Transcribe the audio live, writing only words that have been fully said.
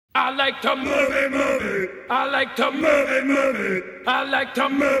I like to move it. I like to move it. I like to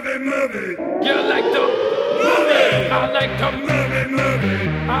move it. You like to move it. I like to move it.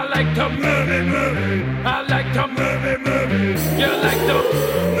 I like to move it. I like to move it. You like to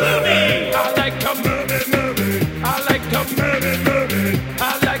move it. I like to move it. I like to move it.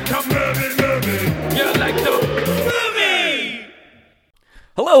 I like to move it. You like to move it.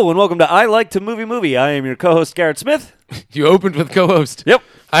 Hello and welcome to I Like to Movie. I am your co-host Garrett Smith. You opened with co-host. Yep.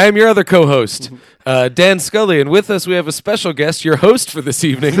 I am your other co-host, Dan Scully, and with us we have a special guest, your host for this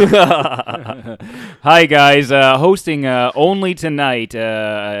evening. Hi, guys. Hosting only tonight.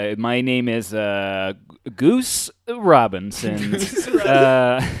 My name is Goose Robinson.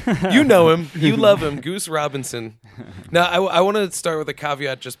 You know him. You love him. Goose Robinson. Now, I want to start with a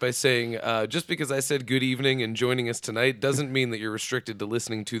caveat just by saying, just because I said good evening and joining us tonight doesn't mean that you're restricted to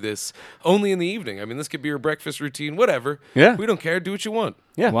listening to this only in the evening. I mean, this could be your breakfast routine, whatever. Yeah. We don't care. Do what you want.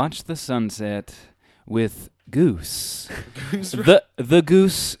 Yeah. Watch the sunset with Goose. The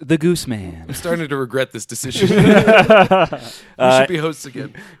Goose Man. I'm starting to regret this decision. We should be hosts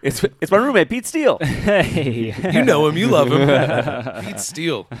again. It's my roommate Pete Steele. Hey. You know him. You love him. Pete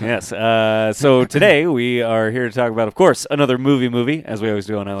Steele. Yes. So today we are here to talk about, of course, another movie, as we always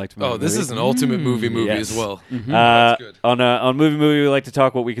do on I Like to Movie. Oh, this is an ultimate movie yes. as well. That's good. On movie, we like to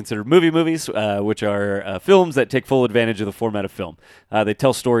talk what we consider movies, which are films that take full advantage of the format of film. They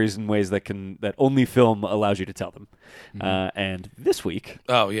tell stories in ways that only film allows you to tell them. And this week,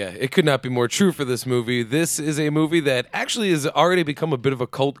 Oh, yeah. It could not be more true for this movie. This is a movie that actually has already become a bit of a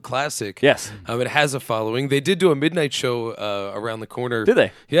cult classic. Yes. It has a following. They did do a midnight show around the corner. Did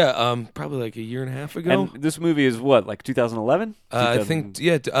they? Yeah, probably like a year and a half ago. and this movie is what, like 2011? I think,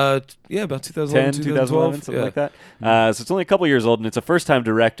 about 2011, 2011, something like that. So it's only a couple years old, and it's a first-time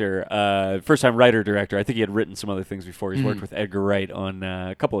first-time writer-director. I think he had written some other things before. He's worked with Edgar Wright on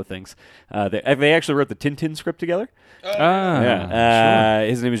a couple of things. They actually wrote the Tintin script together.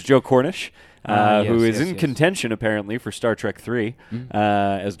 His name is Joe Cornish, who is in contention, apparently, for Star Trek 3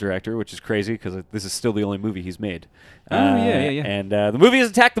 as director, which is crazy because this is still the only movie he's made. Yeah. And the movie is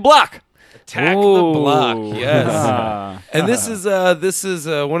Attack the Block. Attack the Block, yes. And this is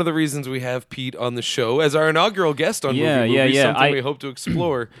one of the reasons we have Pete on the show as our inaugural guest on Movie Movie, something we hope to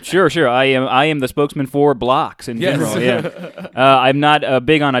explore. Sure. I am the spokesman for blocks in Yes. general. Yeah. I'm not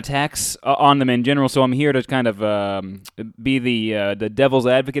big on attacks on them in general, so I'm here to kind of be the devil's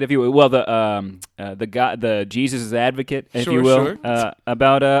advocate, if you will. Well, the Jesus' advocate, if Sure, you will, sure.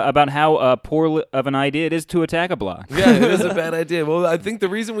 about how poor of an idea it is to attack a block. Yeah, it is a bad idea. Well, I think the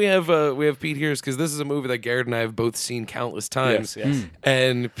reason we have Pete here is because this is a movie that Garrett and I have both seen countless times. Yes.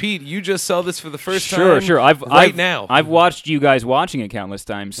 And Pete, you just saw this for the first time. Sure. I've watched you guys watching it countless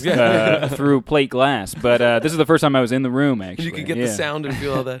times through plate glass, but this is the first time I was in the room. Actually, You could get the sound and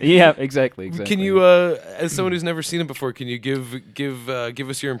feel all that. Yeah, exactly. Can you, as someone who's never seen it before, can you give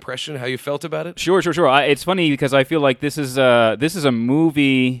us your impression, how you felt about it? Sure. It's funny because I feel like this is a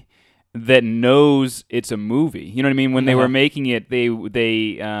movie that knows it's a movie. You know what I mean? When they were making it, they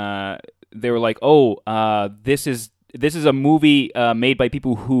were like, this is a movie made by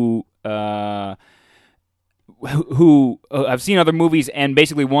people who have seen other movies and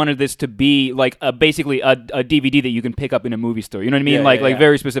basically wanted this to be like basically a DVD that you can pick up in a movie store. You know what I mean? Yeah.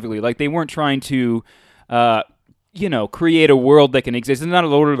 Very specifically. Like they weren't trying to create a world that can exist. It's not a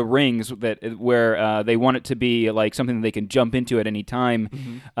Lord of the Rings where they want it to be like something that they can jump into at any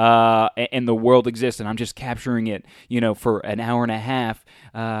time, and the world exists, and I'm just capturing it, for an hour and a half,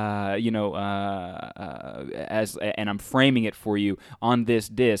 and I'm framing it for you on this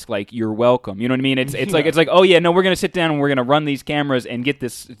disc. Like you're welcome. You know what I mean? It's like oh yeah, no, we're gonna sit down and we're gonna run these cameras and get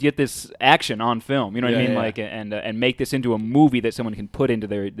this action on film. You know what I mean? Yeah. Like and make this into a movie that someone can put into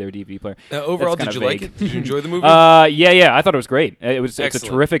their DVD player. Overall, That's did you kinda like vague. it? Did you enjoy the movie? Yeah, I thought it was great. It's a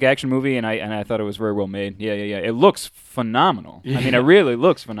Excellent. terrific action movie, and I thought it was very well made. Yeah. It looks phenomenal. I mean, it really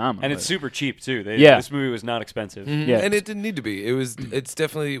looks phenomenal. And it's super cheap, too. Yeah. This movie was not expensive. Yeah. And it didn't need to be. It's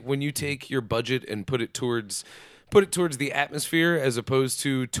definitely when you take your budget and put it towards the atmosphere as opposed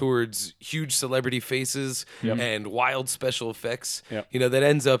to towards huge celebrity faces and wild special effects. Yep. That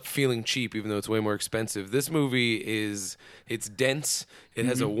ends up feeling cheap, even though it's way more expensive. This movie it's dense. It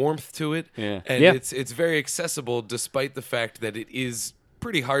has a warmth to it, and it's very accessible, despite the fact that it is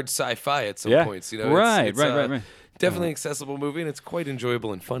pretty hard sci-fi at some points. Right. Definitely an accessible movie, and it's quite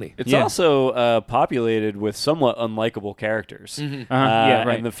enjoyable and funny. It's also populated with somewhat unlikable characters.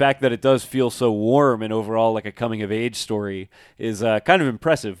 And the fact that it does feel so warm and overall like a coming-of-age story is kind of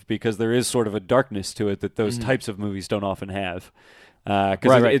impressive because there is sort of a darkness to it that those types of movies don't often have.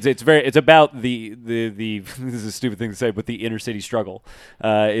 Because it's about the this is a stupid thing to say, but the inner city struggle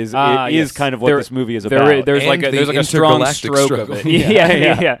is kind of what this movie is about. There's like a strong stroke struggle. of it.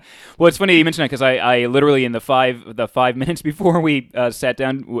 Yeah. Well, it's funny you mention that because I literally in the 5 minutes before we sat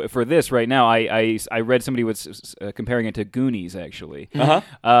down for this right now, I read somebody was comparing it to Goonies actually.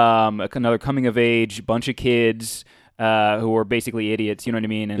 Another coming of age bunch of kids. Who are basically idiots, you know what I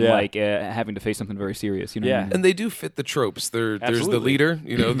mean, and having to face something very serious, you know. What I mean? And they do fit the tropes. There's the leader,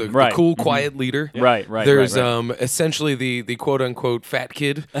 you know, the Right. cool, quiet leader. Right. There's essentially the quote unquote fat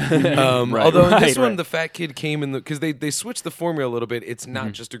kid. Although in this one, the fat kid came in because they switched the formula a little bit. It's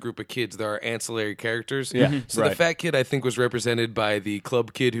not just a group of kids. There are ancillary characters. Yeah. So the fat kid, I think, was represented by the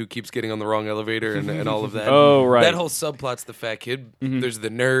club kid who keeps getting on the wrong elevator and all of that. Oh, right. That whole subplot's the fat kid. There's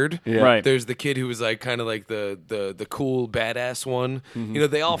the nerd. Yeah. Right. There's the kid who was like kind of like the cool badass one. You know,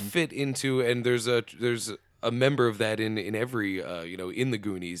 they all fit into, and there's a member of that in every in the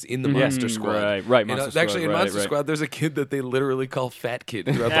Goonies, in the Monster Squad. Right, You know, Monster actually, Squad, in Monster right. Squad, there's a kid that they literally call Fat Kid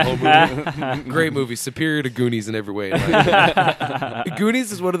throughout the whole movie. Great movie, superior to Goonies in every way. In my opinion.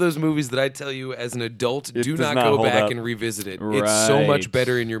 Goonies is one of those movies that I tell you, as an adult, do does not not go hold back up. and revisit it. It's so Right. much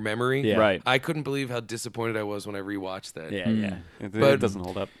better in your memory. Yeah. Right. I couldn't believe how disappointed I was when I rewatched that. Yeah. But it doesn't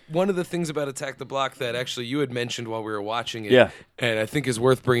hold up. One of the things about Attack the Block that actually you had mentioned while we were watching it, Yeah. and I think is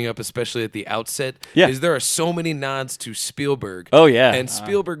worth bringing up, especially at the outset, Yeah. is there are so many nods to Spielberg. Oh, yeah. And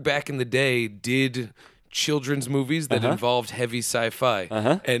Spielberg back in the day did children's movies that involved heavy sci-fi,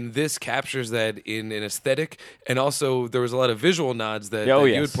 and this captures that in an aesthetic, and also there was a lot of visual nods that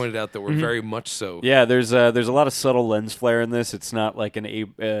you had pointed out that were very much so. Yeah, there's a lot of subtle lens flare in this. It's not like an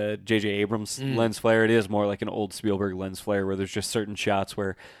J.J. Abrams lens flare. It is more like an old Spielberg lens flare where there's just certain shots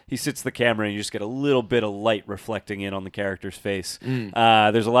where he sits the camera and you just get a little bit of light reflecting in on the character's face.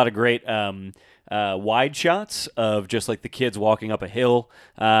 There's a lot of great wide shots of just like the kids walking up a hill.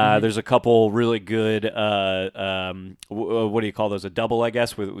 There's a couple really good what do you call those? A double, I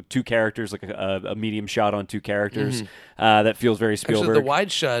guess, with two characters, like a medium shot on two characters. That feels very Spielberg. Actually, the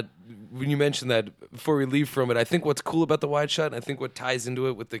wide shot, when you mentioned that, before we leave from it, I think what's cool about the wide shot, and I think what ties into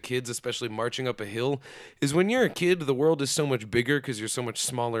it with the kids, especially marching up a hill, is when you're a kid, the world is so much bigger because you're so much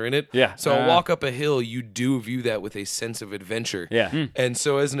smaller in it. Yeah. So a walk up a hill, you do view that with a sense of adventure. Yeah. And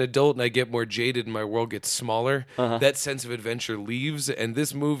so as an adult, and I get more jaded and my world gets smaller, that sense of adventure leaves, and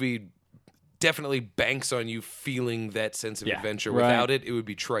this movie definitely banks on you feeling that sense of adventure. Right. Without it, it would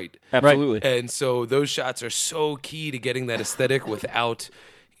be trite. Absolutely. And so those shots are so key to getting that aesthetic without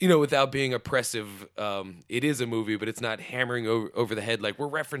being oppressive. It is a movie, but it's not hammering over the head like we're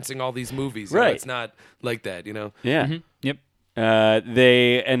referencing all these movies. You know, Right. it's not like that, you know? Yeah. Yep.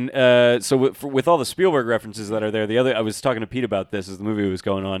 So with all the Spielberg references that are there, I was talking to Pete about this as the movie was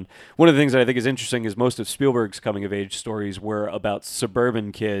going on. One of the things that I think is interesting is most of Spielberg's coming of age stories were about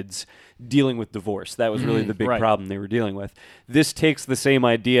suburban kids dealing with divorce. That was really the big right. problem they were dealing with. This takes the same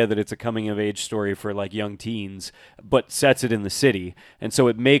idea that it's a coming of age story for like young teens, but sets it in the city, and so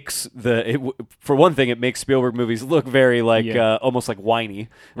it makes for one thing, it makes Spielberg movies look very like almost like whiny,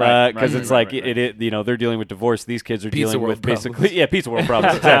 because it's like they're dealing with divorce. These kids are Pizza dealing World with basically Pizza World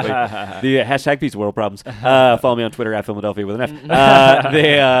problems. Exactly. The hashtag Pizza World problems. Follow me on Twitter at Philadelphia with an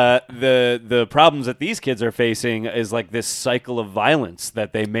F. The problems that these kids are facing is like this cycle of violence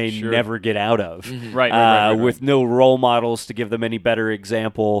that they may never get out of. Right. With no role models to give them any better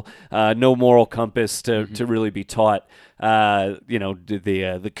example, no moral compass to really be taught.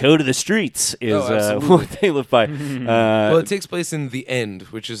 The code of the streets is what they live by. Well, it takes place in the End,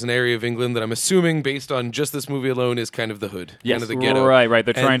 which is an area of England that I'm assuming, based on just this movie alone, is kind of the hood, kind of the ghetto. Right.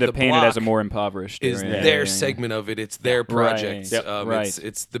 They're And trying to the paint it as a block more impoverished is area. their segment of it. It's their project. Right.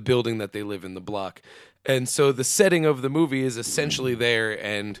 It's the building that they live in, the block. And so the setting of the movie is essentially there,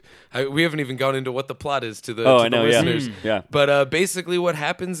 and we haven't even gone into what the plot is to the listeners. Yeah. But basically what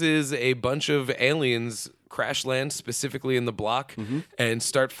happens is a bunch of aliens crash land specifically in the block and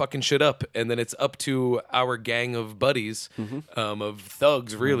start fucking shit up. And then it's up to our gang of buddies, of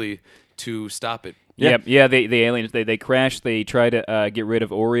thugs, really, to stop it. Yeah. The aliens they crash. They try to get rid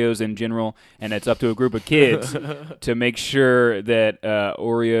of Oreos in general, and it's up to a group of kids to make sure that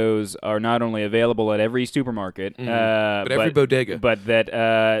Oreos are not only available at every supermarket, but every bodega, but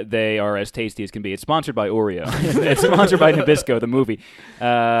that they are as tasty as can be. It's sponsored by Oreo. It's sponsored by Nabisco, the movie,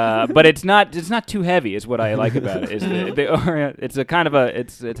 but it's not too heavy. Is what I like about it. Is the Oreo? It's a kind of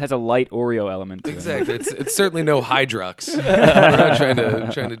it has a light Oreo element to it. Exactly. It's certainly no Hydrox. We're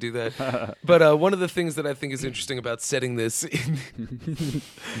not trying to do that. But one of the things that I think is interesting about setting this in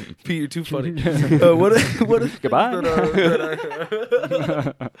Pete, you're too funny. What Goodbye.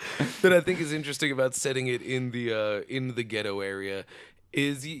 That I think is interesting about setting it in the ghetto area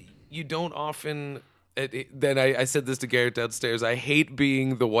is you don't often. Then I said this to Garrett downstairs. I hate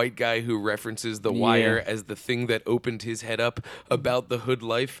being the white guy who references The Wire as the thing that opened his head up about the hood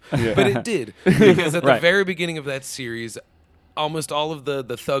life, but it did, because at the very beginning of that series, almost all of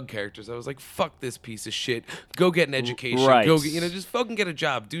the thug characters, I was like, "Fuck this piece of shit! Go get an education. Right. Go get, just fucking get a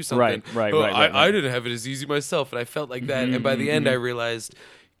job. Do something." Right. I didn't have it as easy myself, and I felt like that. And by the end, I realized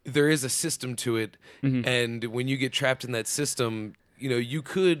there is a system to it, and when you get trapped in that system, you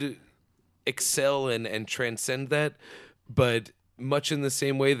could excel and transcend that, but much in the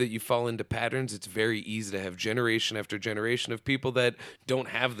same way that you fall into patterns, it's very easy to have generation after generation of people that don't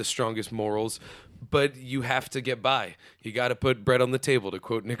have the strongest morals, but you have to get by. You got to put bread on the table, to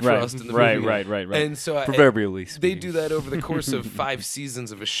quote Nick Frost in the movie. Right. And so Proverbially they do that over the course of 5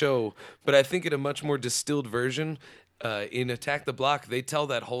 seasons of a show, but I think in a much more distilled version. In Attack the Block, they tell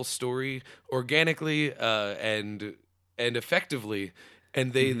that whole story organically and effectively.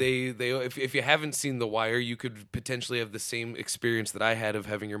 And they if you haven't seen The Wire, you could potentially have the same experience that I had of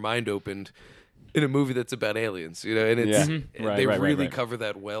having your mind opened in a movie that's about aliens, and it's they really cover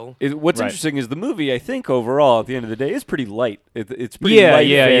that well. What's interesting is the movie, I think, overall, at the end of the day, is pretty light. It's pretty light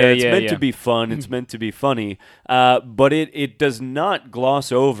fare. It's meant to be fun. It's meant to be funny. But it does not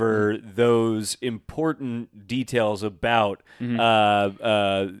gloss over those important details about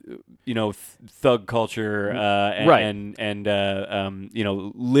thug culture and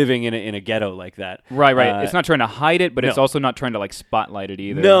living in a ghetto like that. Right. It's not trying to hide it, but it's also not trying to like spotlight it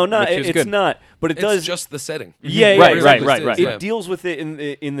either. No, it's not. But it does just the setting. Right. It deals with it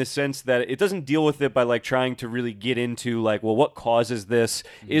in the sense that it doesn't deal with it by like trying to really get into like, well, what causes this?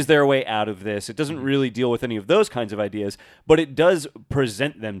 Is there a way out of this? It doesn't really deal with any of those kinds of ideas, but it does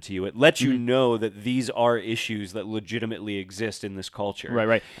present them to you. It lets you know that these are issues that legitimately exist in this culture.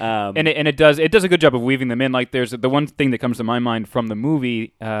 Right. And it does a good job of weaving them in. Like there's the one thing that comes to my mind from the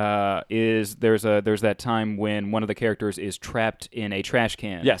movie is there's that time when one of the characters is trapped in a trash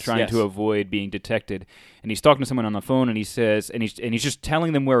can, trying to avoid being detected, and he's talking to someone on the phone, and he says, and he's just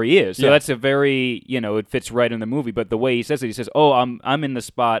telling them where he is. So that's a very, it fits right in the movie. But the way he says it, he says, "Oh, I'm in the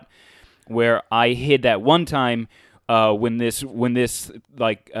spot where I hid that one time when this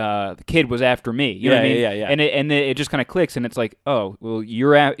the kid was after me." You know what I mean? Yeah. And it just kind of clicks, and it's like, oh, well,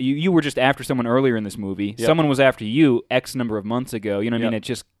 you were just after someone earlier in this movie. Yep. Someone was after you X number of months ago. You know what I mean? It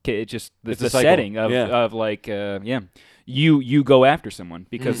just the setting of like you go after someone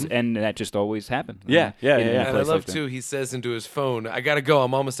because and that just always happens. And I love too. He says into his phone, "I gotta go.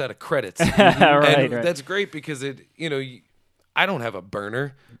 I'm almost out of credits." Right. That's great because I don't have a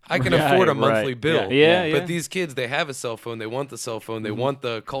burner. I can afford a monthly bill. But these kids, they have a cell phone. They want the cell phone. They want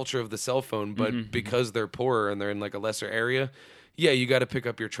the culture of the cell phone. But because they're poorer and they're in like a lesser area, you got to pick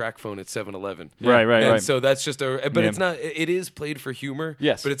up your track phone at 7-Eleven. Right. So that's just but it's not. It is played for humor.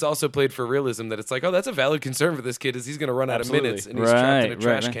 Yes. But it's also played for realism. That it's like, oh, that's a valid concern for this kid. Is he's going to run out of minutes and he's trapped in a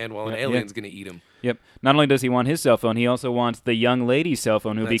trash can while an alien's going to eat him. Yep. Not only does he want his cell phone, he also wants the young lady's cell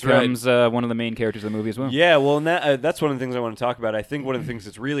phone, who becomes one of the main characters of the movie as well. Yeah, well, and that's one of the things I want to talk about. I think one of the things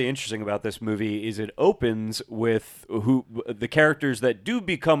that's really interesting about this movie is it opens with the characters that do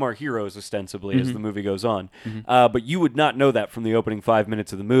become our heroes, ostensibly, as the movie goes on. But you would not know that from the opening 5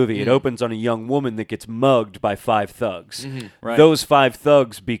 minutes of the movie. It opens on a young woman that gets mugged by 5 thugs. Those 5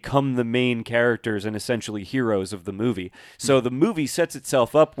 thugs become the main characters and essentially heroes of the movie. So the movie sets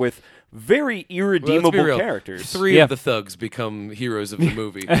itself up with very irredeemable characters. 3 of the thugs become heroes of the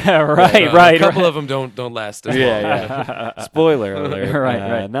movie. Right. A couple of them don't last as long. Spoiler alert.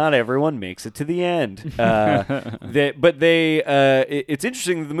 Right. Not everyone makes it to the end. It's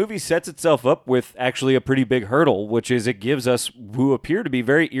interesting that the movie sets itself up with actually a pretty big hurdle, which is it gives us who appear to be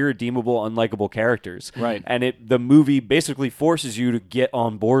very irredeemable, unlikable characters. Right. And the movie basically forces you to get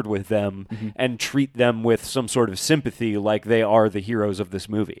on board with them and treat them with some sort of sympathy like they are the heroes of this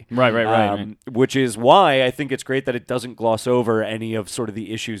movie. Right. Which is why I think it's great that it doesn't gloss over any of sort of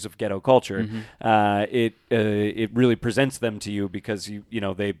the issues of ghetto culture. It really presents them to you because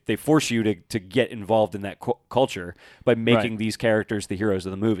they force you to get involved in that culture by making these characters the heroes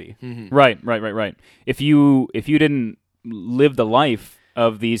of the movie. Right. If you didn't live the life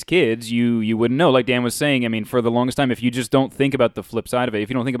of these kids, you wouldn't know. Like Dan was saying, I mean, for the longest time, if you just don't think about the flip side of it, if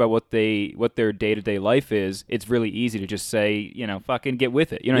you don't think about what their day-to-day life is, it's really easy to just say, fucking get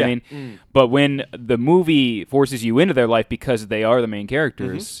with it. You know what I mean? But when the movie forces you into their life because they are the main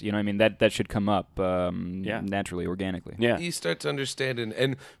characters, you know what I mean, that should come up naturally, organically. Yeah. You start to understand,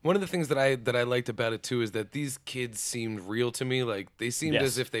 and one of the things that I liked about it too is that these kids seemed real to me. Like they seemed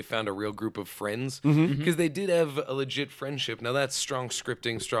as if they found a real group of friends, because they did have a legit friendship. Now that's strong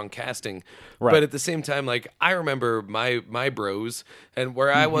scripting, strong casting, but at the same time, like I remember my bros, and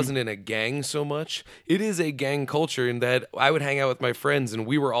where I wasn't in a gang so much, it is a gang culture in that I would hang out with my friends and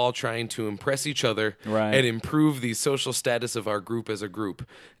we were all trying to impress each other and improve the social status of our group as a group.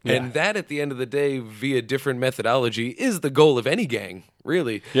 And that at the end of the day, via different methodology, is the goal of any gang,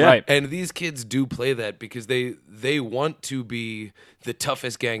 really. Yeah. Right. And these kids do play that because they want to be the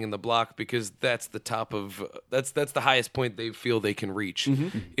toughest gang in the block, because that's the top of that's the highest point they feel they can reach.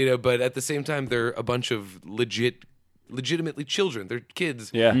 But at the same time, they're a bunch of legitimately children. They're kids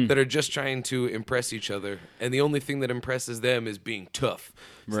that are just trying to impress each other, and the only thing that impresses them is being tough.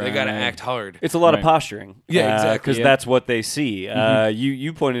 So they got to act hard. It's a lot of posturing. Yeah, exactly. Because that's what they see.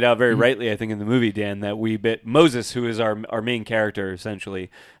 You pointed out very rightly, I think, in the movie, Dan, that Moses, who is our main character, essentially,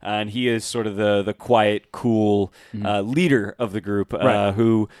 and he is sort of the quiet, cool leader of the group,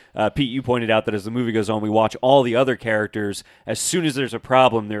 who, Pete, you pointed out that as the movie goes on, we watch all the other characters. As soon as there's a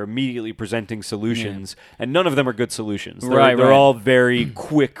problem, they're immediately presenting solutions, and none of them are good solutions. They're all very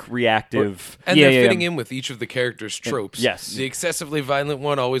quick, reactive. And they're fitting in with each of the characters' tropes. Yes. The excessively violent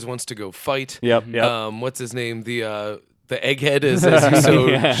one always wants to go fight. Yep. What's his name? The egghead is, as you so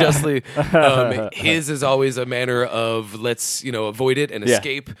justly. His is always a manner of let's avoid it and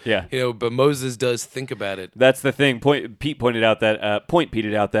escape. Yeah. But Moses does think about it. That's the thing. Pete pointed out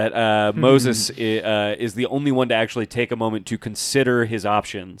that Moses is the only one to actually take a moment to consider his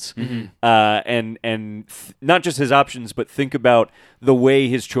options, and not just his options, but think about the way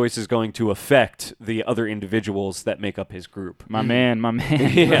his choice is going to affect the other individuals that make up his group. My man.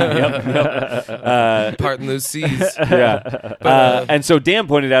 Parting those seas. And so Dan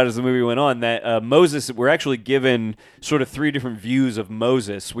pointed out as the movie went on that Moses, we're actually given sort of three different views of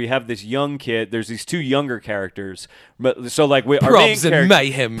Moses. We have this young kid. There's these two younger characters. So like Probs and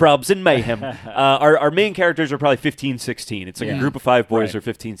Mayhem. Probs and Mayhem. Our main characters are probably 15, 16. It's like a group of 5 boys are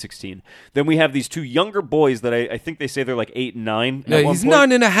 15, 16. Then we have these two younger boys that I think they say they're like 8 and 9. No, he's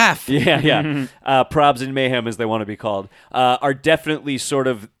 9.5. Yeah. Probs and Mayhem, as they want to be called, are definitely sort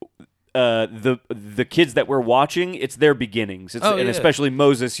of the kids that we're watching. It's their beginnings, especially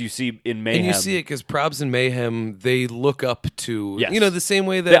Moses. You see in Mayhem, and you see it because Probs and Mayhem, they look up to the same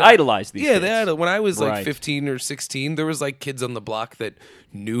way that they idolize these. They when I was like 15 or 16, there was like kids on the block that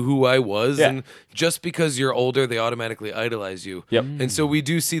knew who I was, and just because you're older, they automatically idolize you. And so we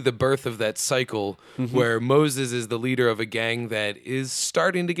do see the birth of that cycle where Moses is the leader of a gang that is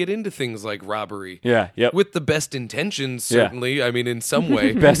starting to get into things like robbery. With the best intentions, certainly. I mean, in some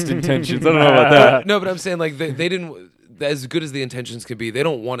way, best intentions. I don't know about that. No, but I'm saying like they didn't. As good as the intentions can be, they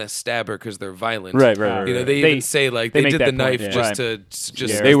don't want to stab her because they're violent. Right. They even say like they did the knife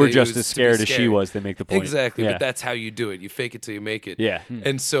they were just as scared as she was. They make the point exactly, but that's how you do it. You fake it till you make it.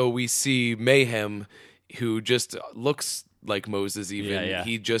 And so we see Mayhem, who just looks like Moses. Even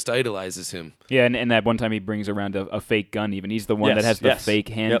he just idolizes him. And that one time he brings around a fake gun. Even he's the one that has the fake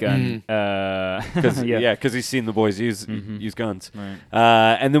handgun. Because he's seen the boys use guns.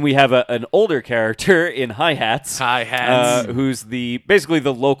 And then we have an older character in Hi Hats, who's basically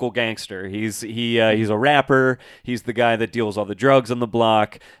the local gangster. He's a rapper. He's the guy that deals all the drugs on the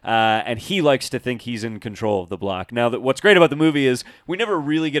block, and he likes to think he's in control of the block. Now, what's great about the movie is we never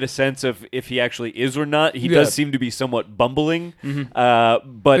really get a sense of if he actually is or not. He does seem to be somewhat bumbling,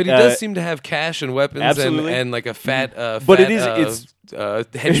 but he does seem to have cash and weapons and like a fat henchman.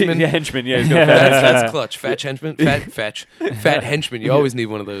 Henchman. Yeah, that's clutch. Fat henchman. Fat henchman. You always need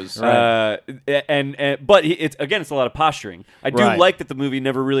one of those. But it's a lot of posturing. I do like that the movie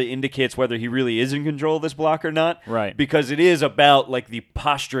never really indicates whether he really is in control of this block or not. Because it is about like the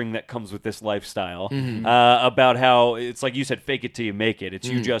posturing that comes with this lifestyle. About how it's like you said, fake it till you make it. It's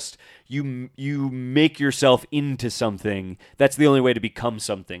you just you make yourself into something. That's the only way to become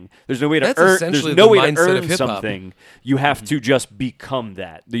something. There's no way to earn. There's no way to earn something. You have to just become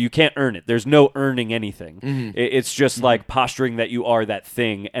that. You can't earn it. There's no earning anything. It's just like posturing that you are that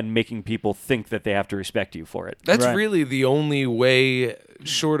thing and making people think that they have to respect you for it. That's really the only way,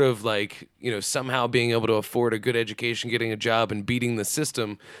 short of like somehow being able to afford a good education, getting a job, and beating the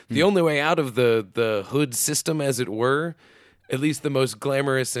system. The only way out of the hood system, as it were, at least the most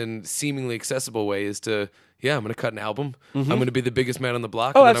glamorous and seemingly accessible way, is to yeah, I'm going to cut an album. I'm going to be the biggest man on the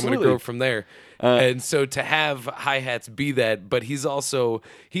block, Oh, and then I'm going to absolutely. grow from there. And so to have Hi-Hats be that, but he's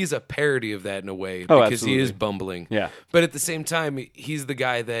a parody of that in a way Oh, because absolutely. he is bumbling. Yeah. But at the same time, he's the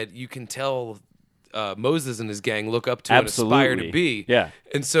guy that you can tell Moses and his gang look up to and aspire Absolutely. to be. Yeah.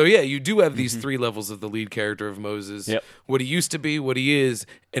 And so, yeah, you do have these three levels of the lead character of Moses. Yep. What he used to be, what he is,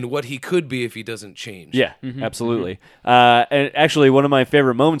 and what he could be if he doesn't change. Yeah, absolutely. And actually, one of my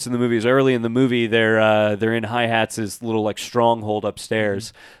favorite moments in the movie is early in the movie. They're in Hi-Hats' little like stronghold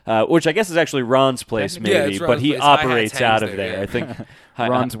upstairs, which I guess is actually Ron's place, Technically, yeah, maybe, it's but Ron's he place. Hi-Hats operates hangs out of there, there. yeah. I think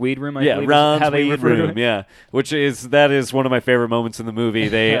Ron's weed room, I yeah, believe, is Ron's how they weed refer to room. it. Yeah, that is one of my favorite moments in the movie.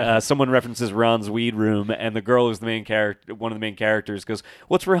 They someone references Ron's weed room, and the girl who's the main character, one of the main characters, goes,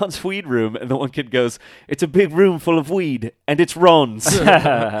 "What's Ron's weed room?" And the one kid goes, "It's a big room full of weed, and it's Ron's."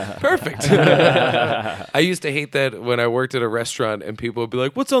 Perfect. I used to hate that when I worked at a restaurant and people would be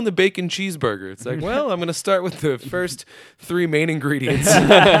like, "What's on the bacon cheeseburger?" It's like, well, I'm going to start with the first three main ingredients: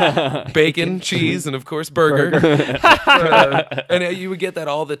 bacon, cheese, and of course burger. And you would get that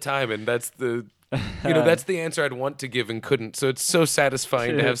all the time, and that's the answer I'd want to give and couldn't. So it's so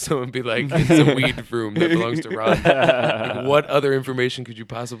satisfying to have someone be like, "It's a weed room that belongs to Ron." Like, what other information could you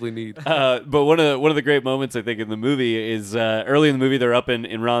possibly need? But one of the great moments I think in the movie is early in the movie they're up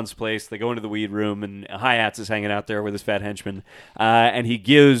in Ron's place. They go into the weed room and Hi-Hats is hanging out there with his fat henchman, and he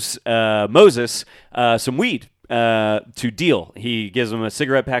gives Moses some weed. To deal. He gives him a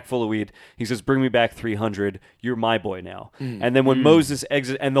cigarette pack full of weed. He says, "Bring me back 300. You're my boy now." And then when Moses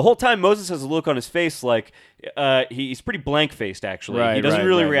exits, and the whole time Moses has a look on his face like he's pretty blank-faced, actually. Right, he doesn't right,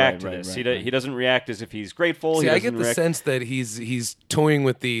 really right, react right, to this. right, He doesn't react as if he's grateful. See, He I doesn't get the react- sense that he's toying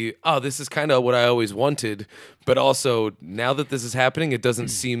with this is kind of what I always wanted, but also now that this is happening, it doesn't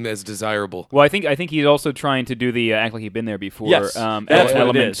seem as desirable. Well, I think he's also trying to do the act like he'd been there before. Yes, that's what it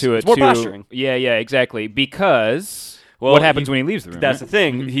element is. to it It's more too. posturing. Yeah, exactly. Because Well, what happens when he leaves the room? That's right? the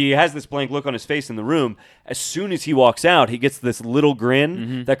thing. He has this blank look on his face in the room. As soon as he walks out, he gets this little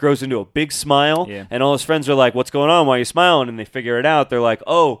grin that grows into a big smile. Yeah. And all his friends are like, "What's going on? Why are you smiling?" And they figure it out. They're like,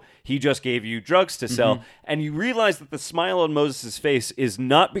 "Oh, he just gave you drugs to sell." And you realize that the smile on Moses' face is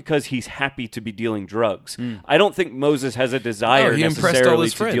not because he's happy to be dealing drugs. I don't think Moses has a desire No, he impressed all necessarily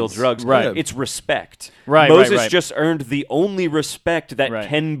his to deal friends. drugs. Right. It's respect. Right, Moses right. just earned the only respect that Right.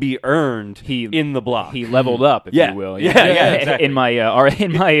 can be earned in the block. He leveled up, if Yeah. you will. Yeah, exactly. In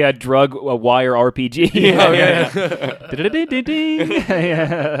my drug wire RPG.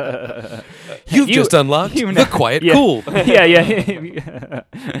 You've just unlocked the quiet yeah. cool. Yeah.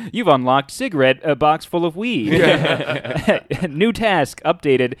 You've unlocked cigarette box full of weed. New task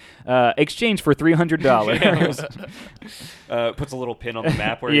updated. Exchange for $300. Puts a little pin on the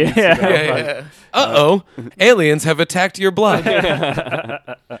map where he Yeah. needs to go. Yeah. Uh-oh. Aliens have attacked your block.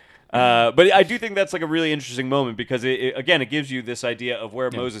 But I do think that's like a really interesting moment because it gives you this idea of where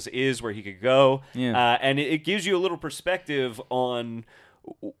Moses is, where he could go, Yeah. and it gives you a little perspective on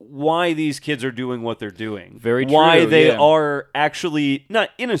why these kids are doing what they're doing. Very why true, they yeah. are actually not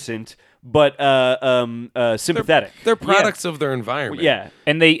innocent, but sympathetic. They're products of their environment. Yeah.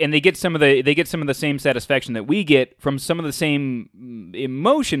 And they get some of the same satisfaction that we get from some of the same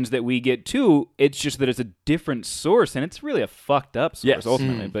emotions that we get too. It's just that it's a different source, and it's really a fucked up source Yes.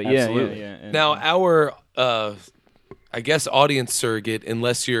 ultimately. But Absolutely. yeah. And- Now our I guess audience surrogate,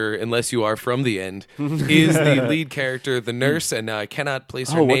 unless you are from the end, is the lead character, the nurse, and now I cannot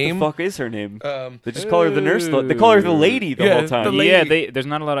place her Oh, what name. the fuck is her name? They just call her the nurse. They call her the lady the Yeah, whole time. the lady. yeah, there's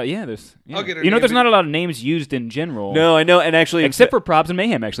not a lot of there's. Yeah. I'll get her you know, name. there's not a lot of names used in general. No, I know, and actually, except for Probs and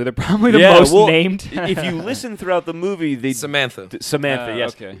Mayhem. Actually, they're probably the most named. If you listen throughout the movie, they Samantha. Samantha,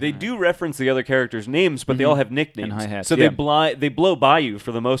 yes, okay. they do reference the other characters' names, but they all have nicknames. And hi-hats, so yeah. they blow by you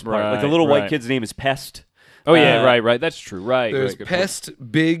for the most part. Like the Right, little white right. kid's name is Pest. Oh yeah, right. That's true. Right. There's right, good point.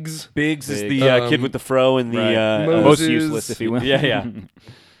 Pest, Biggs. Biggs is Biggs. the kid with the fro and the Right. Moses. most useless, if you will. yeah, yeah. In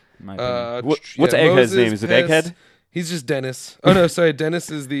my opinion. What's Egghead's name? Is it Pest. Egghead? He's just Dennis. Oh no, sorry. Dennis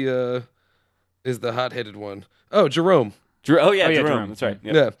is the hot-headed one. Oh, Jerome. Oh yeah, yeah, Jerome. Jerome. That's right.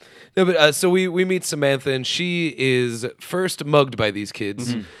 Yep. Yeah. No, but so we meet Samantha, and she is first mugged by these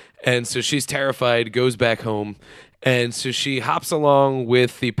kids, and so she's terrified, goes back home, and so she hops along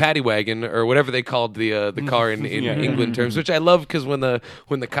with the paddy wagon or whatever they called the car in Yeah. England terms, which I love because when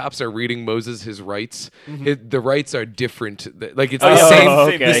the cops are reading Moses his rights, the rights are different. Like it's the Oh, same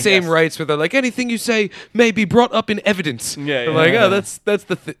okay. the same Yes. rights where they're like anything you say may be brought up in evidence. Yeah, They're yeah. like, oh, that's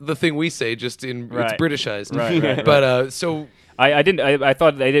the thing we say, just in it's Right. Britishized. Right. But so I didn't. I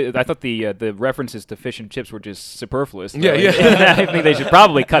thought they did. I thought the references to fish and chips were just superfluous. Yeah. I think they should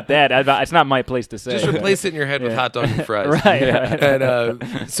probably cut that. It's not my place to say. Just replace it in your head with hot dog and fries. Right.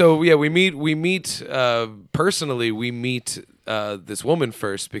 And so yeah, we meet personally. We meet this woman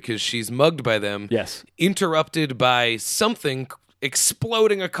first because she's mugged by them. Yes. Interrupted by something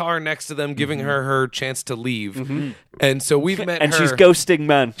exploding a car next to them, giving her chance to leave. And so we've met And her. she's ghosting,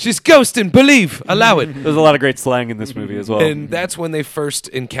 man. She's ghosting. Believe. Allow it. There's a lot of great slang in this movie as well. And that's when they first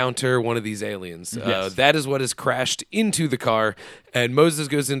encounter one of these aliens. Yes. That is what has crashed into the car, and Moses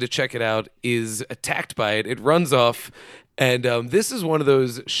goes in to check it out, is attacked by it. It runs off, and this is one of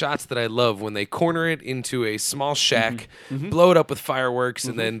those shots that I love when they corner it into a small shack, blow it up with fireworks,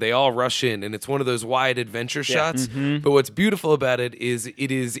 and then they all rush in, and it's one of those wide adventure shots. But what's beautiful about it is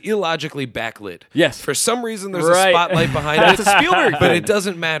illogically backlit. Yes. For some reason, there's Right. a spotlight behind That's it. a Spielberg But thing. it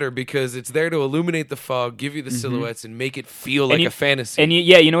doesn't matter because it's there to illuminate the fog, give you the silhouettes, and make it feel like a fantasy. And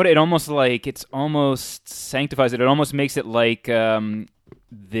you know what? It almost sanctifies it. It almost makes it like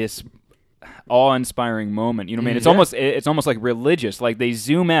this awe-inspiring moment. You know what I mean? It's almost like religious. Like they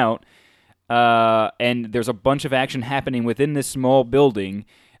zoom out, and there's a bunch of action happening within this small building.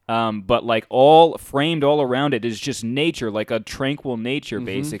 But like all framed all around it is just nature, like a tranquil nature,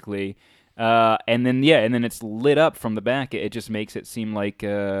 basically. And then it's lit up from the back. It just makes it seem like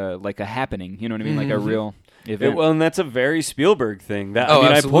a happening. You know what I mean? Like a real event. Well, and that's a very Spielberg thing. I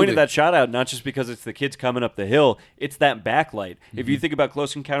absolutely. pointed that shot out not just because it's the kids coming up the hill. It's that backlight. If you think about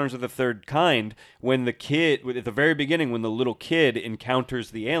Close Encounters of the Third Kind, when the kid, at the very beginning, when the little kid encounters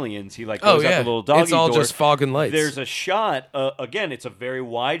the aliens, he goes out the little doggy it's all door. just fog and lights. There's a shot, again, it's a very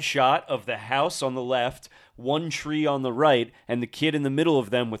wide shot of the house on the left, one tree on the right, and the kid in the middle of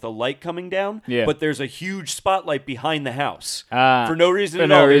them with a light coming down. Yeah. But there's a huge spotlight behind the house. Ah. For no reason For at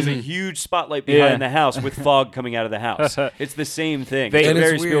no all. reason. There's a huge spotlight behind Yeah. the house with fog coming out of the house. It's the same thing. They- It's a and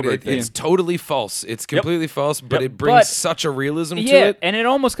very it's weird. Spielberg thing. It's totally false. It's completely false, but Yep. it brings But- such a realism to Yeah, it. and it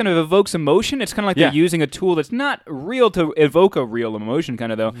almost kind of evokes emotion. It's kind of like Yeah. they're using a tool that's not real to evoke a real emotion,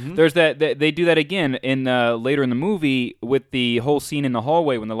 kind of though. There's that they do that again in later in the movie with the whole scene in the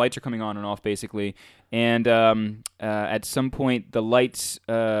hallway when the lights are coming on and off, basically. And at some point, the lights,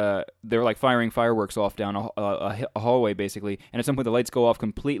 they're like firing fireworks off down a hallway, basically. And at some point, the lights go off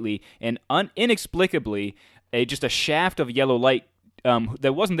completely. And inexplicably, just a shaft of yellow light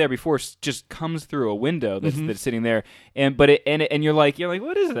that wasn't there before just comes through a window that's sitting there. And you're like,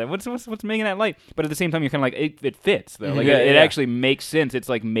 what is that? What's making that light? But at the same time, you're kind of like, it fits, though. Like, it actually makes sense. It's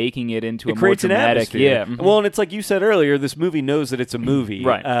like making it into a more creates an dramatic. atmosphere. Yeah. Well, and it's like you said earlier, this movie knows that it's a movie.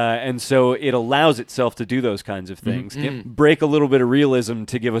 Right. And so it allows itself to do those kinds of things. Break a little bit of realism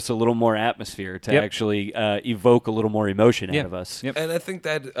to give us a little more atmosphere, to actually evoke a little more emotion out of us. Yep. And I think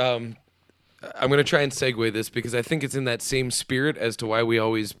that I'm going to try and segue this because I think it's in that same spirit as to why we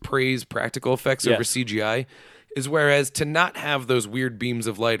always praise practical effects over CGI. Is whereas to not have those weird beams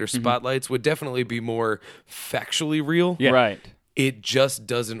of light or spotlights would definitely be more factually real. Yeah. Right. It just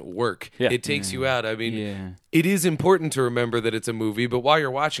doesn't work. Yeah. It takes you out. I mean, Yeah. it is important to remember that it's a movie, but while you're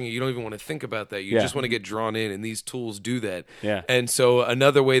watching it, you don't even want to think about that. You Yeah. just want to get drawn in, and these tools do that. Yeah. And so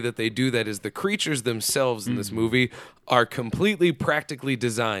another way that they do that is the creatures themselves in this movie are completely practically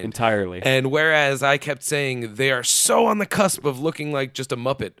designed. Entirely. And whereas I kept saying they are so on the cusp of looking like just a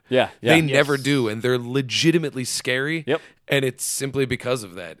Muppet, Yeah. they Yeah. never do, and they're legitimately scary. Yep. And it's simply because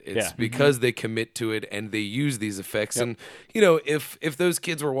of that. It's Yeah. because they commit to it and they use these effects. And you know, if those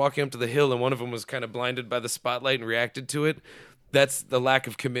kids were walking up to the hill and one of them was kind of blinded by the spotlight and reacted to it, that's the lack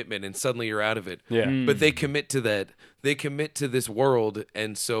of commitment, and suddenly you're out of it. Yeah. But they commit to that. They commit to this world,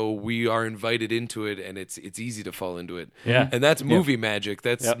 and so we are invited into it, and it's easy to fall into it. Yeah. And that's movie magic.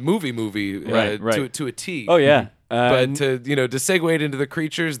 That's Yep. movie Right. to a T. Oh, yeah. But to segue it into the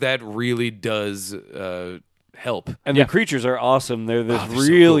creatures, that really does help. And the creatures are awesome. They're this they're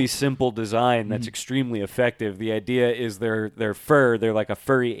so really cool. simple design that's extremely effective. The idea is their fur, they're like a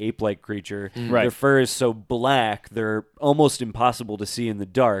furry ape-like creature. Right. Their fur is so black, they're almost impossible to see in the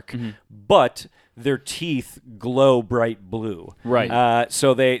dark. But their teeth glow bright blue. Right.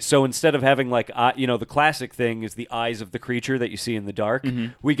 So instead of having the classic thing is the eyes of the creature that you see in the dark,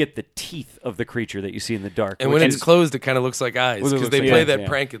 we get the teeth of the creature that you see in the dark. And when it's closed, it kind of looks like eyes Well, it because looks they like play eyes, that yeah.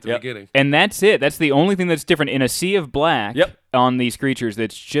 prank at the Yep. beginning. And that's it. That's the only thing that's different in a sea of black. Yep. On these creatures,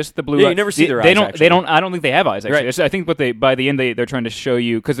 that's just the blue. Yeah, you eye. never see their they eyes, Don't. actually. They don't. I don't think they have eyes. Actually, Right. I think by the end they're trying to show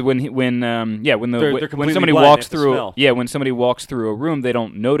you because They're when completely somebody blind, walks they have to through smell. when somebody walks through a room, they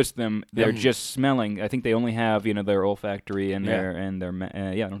don't notice them. They're just smelling. I think they only have their olfactory and their I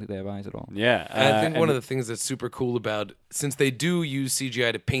don't think they have eyes at all. Yeah. And I think one of the things that's super cool about, since they do use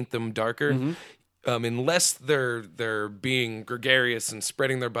CGI to paint them darker, unless they're being gregarious and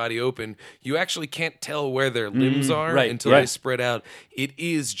spreading their body open, you actually can't tell where their limbs are until they spread out. It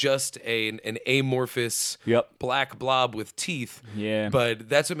is just an amorphous black blob with teeth. Yeah. But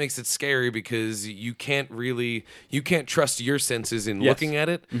that's what makes it scary, because you can't trust your senses in looking at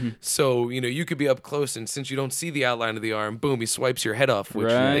it. So, you could be up close, and since you don't see the outline of the arm, boom, he swipes your head off, which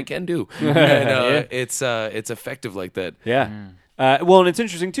they can do. And it's effective like that. Yeah. Well, and it's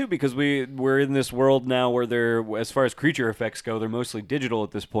interesting too, because we're in this world now where as far as creature effects go, they're mostly digital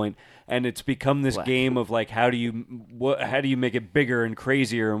at this point, and it's become this game of like, how do you make it bigger and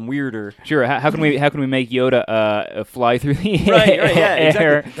crazier and weirder? Sure. How can we make Yoda fly through the right, yeah,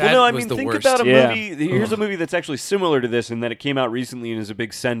 exactly. That well, no, I was mean, the think worst. about a movie. Here's a movie that's actually similar to this, in that it came out recently and is a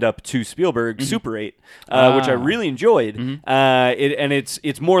big send up to Spielberg, Super 8, which I really enjoyed.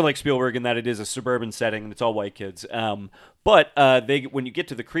 It's more like Spielberg in that it is a suburban setting and it's all white kids. But when you get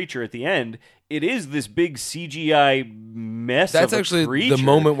to the creature at the end, it is this big CGI mess. That's of a actually creature. the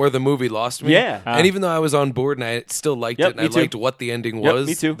moment where the movie lost me. Yeah. And even though I was on board and I still liked it, and I liked what the ending was,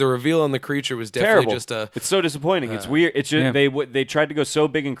 me too. the reveal on the creature was definitely Terrible. It's so disappointing. It's weird. It's just they tried to go so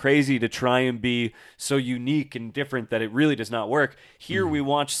big and crazy to try and be so unique and different that it really does not work. Here we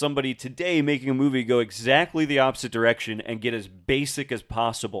watch somebody today making a movie go exactly the opposite direction and get as basic as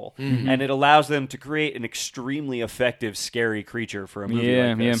possible, and it allows them to create an extremely effective, scary creature for a movie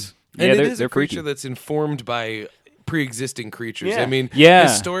like this. And it is they're a creature freaky. that's informed by pre-existing creatures. Yeah. I mean, Yeah.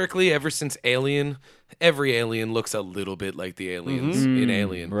 historically, ever since Alien, every alien looks a little bit like the aliens in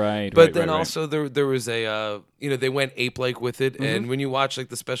Alien. Right. But right, then right, also there was a, they went ape-like with it. And when you watch like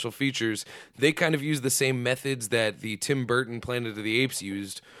the special features, they kind of use the same methods that the Tim Burton Planet of the Apes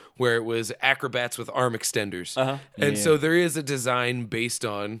used, where it was acrobats with arm extenders. And so there is a design based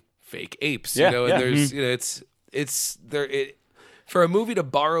on fake apes, and there's, for a movie to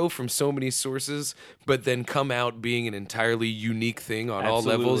borrow from so many sources, but then come out being an entirely unique thing on all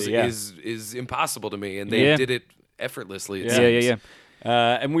levels is impossible to me. And they did it effortlessly. It seems. Yeah.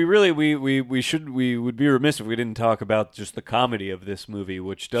 And we really we would be remiss if we didn't talk about just the comedy of this movie,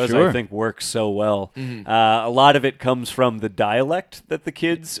 which does I think work so well. A lot of it comes from the dialect that the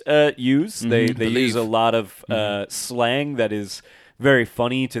kids use. They use a lot of slang that is very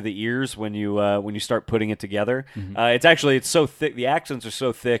funny to the ears when you start putting it together. It's so thick. The accents are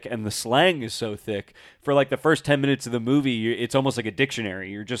so thick, and the slang is so thick. For like the first 10 minutes of the movie, it's almost like a dictionary.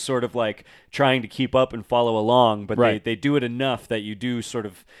 You're just sort of like trying to keep up and follow along, but they do it enough that you do sort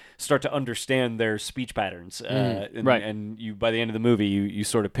of start to understand their speech patterns. And you, by the end of the movie, you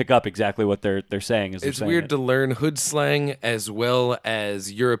sort of pick up exactly what they're saying. As It's they're weird saying to learn hood slang as well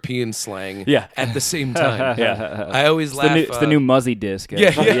as European slang at the same time. I always laugh. It's the new Muzzy disc.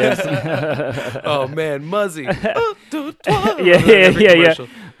 Oh man, Muzzy. Yeah.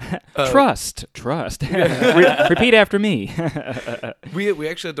 Trust. Repeat after me. We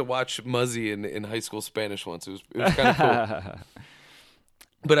actually had to watch Muzzy in high school Spanish once. It was kind of cool.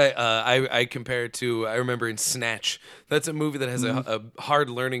 But I compare it to, I remember in Snatch. That's a movie that has a hard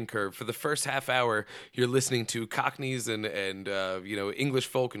learning curve. For the first half hour, you're listening to Cockneys and English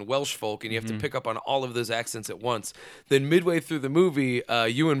folk and Welsh folk, and you have to pick up on all of those accents at once. Then midway through the movie,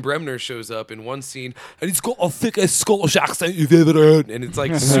 Ewan Bremner shows up in one scene, and he's got the thickest Scottish accent you've ever heard, and it's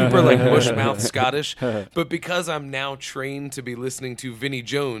like super like mush-mouth Scottish. But because I'm now trained to be listening to Vinnie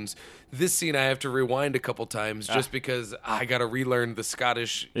Jones, this scene I have to rewind a couple times just because I got to relearn the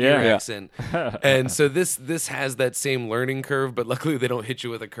Scottish ear accent. And so this has that same learning curve, but luckily they don't hit you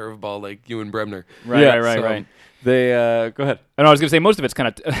with a curveball like Ewan Bremner. Right. They go ahead. And I was going to say most of it's kind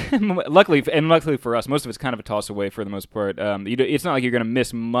of luckily for us, most of it's kind of a toss away for the most part. It's not like you're going to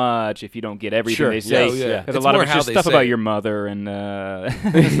miss much if you don't get everything they say. Because a lot of it's just stuff about your mother and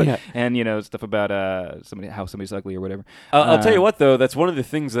and stuff about how somebody's ugly or whatever. I'll tell you what though, that's one of the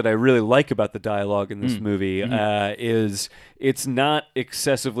things that I really like about the dialogue in this movie is it's not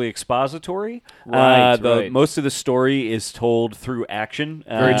excessively expository. Most of the story is told through action,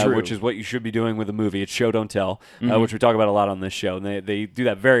 Very true. which is what you should be doing with a movie. It's show don't tell, which we talk about a lot on this show, and they do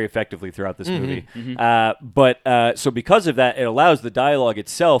that very effectively throughout this movie. So because of that, it allows the dialogue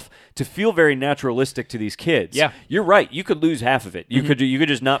itself to feel very naturalistic to these kids. Yeah, you're right. You could lose half of it. You could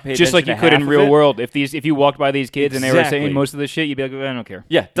just not pay attention just like you to could half in of real it. world. If you walked by these kids and they were Exactly. saying most of the shit, you'd be like, I don't care.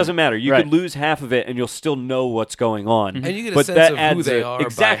 Yeah, doesn't matter. You Right. could lose half of it, and you'll still know what's going on. And you get a But sense that of who adds they a- are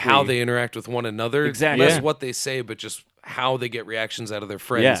exactly. by how they interact with one another. Exactly. Less Yeah. what they say, but just how they get reactions out of their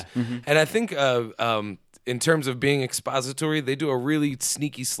friends. Yeah. And I think in terms of being expository, they do a really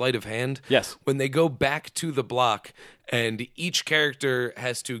sneaky sleight of hand. Yes. When they go back to the block and each character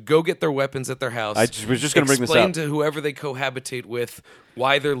has to go get their weapons at their house. I was just going to bring this up. Explain to whoever they cohabitate with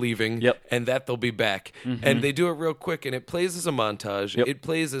why they're leaving, Yep. and that they'll be back. And they do it real quick, and it plays as a montage. Yep. It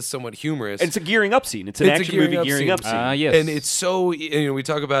plays as somewhat humorous. And it's a gearing up scene. It's an It's a action movie gearing up gearing scene. up scene. Yes. And it's so, we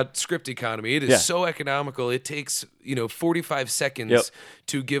talk about script economy. It is Yeah. so economical. It takes, 45 seconds Yep.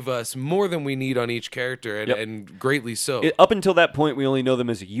 to give us more than we need on each character, and, Yep. and greatly so. Up until that point, we only know them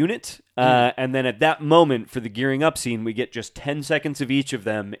as a unit. And then at that moment, for the gearing up scene, we get just 10 seconds of each of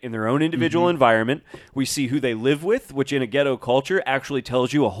them in their own individual environment. We see who they live with, which in a ghetto culture actually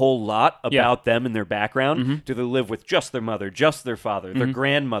tells you a whole lot about them and their background. Do they live with just their mother, just their father, their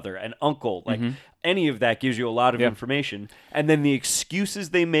grandmother, an uncle? Like, any of that gives you a lot of information. And then the excuses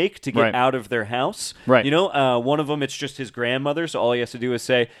they make to get Right. out of their house. Right. One of them, it's just his grandmother, so all he has to do is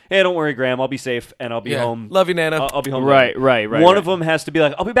say, hey, don't worry, Graham, I'll be safe, and I'll be home. Love you, Nana. I'll be home. Right, later. right. One of them has to be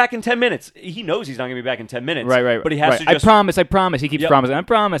like, I'll be back in 10 minutes. He knows he's not going to be back in 10 minutes. Right. But he has right. to just... I promise. He keeps Yep. promising. I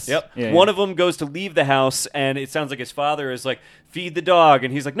promise. Yep. Yeah, One of them goes to leave the house, and it sounds like his father is like, feed the dog.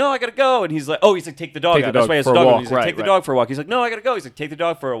 And he's like, no, I got to go. And he's like, take the dog Take out. the That's dog why he has for a a dog. walk. And he's like, Right, take the right. dog for a walk. He's like, no, I got to go. He's like, take the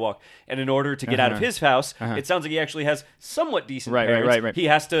dog for a walk. And in order to get out of his house, it sounds like he actually has somewhat decent Right, parents. right. He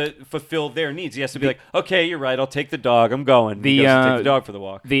has to fulfill their needs. He has to be like, okay, you're right. I'll take the dog. I'm going. He goes to take the dog for the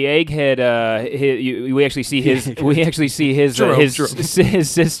walk. The egghead. We actually see his. We actually see his his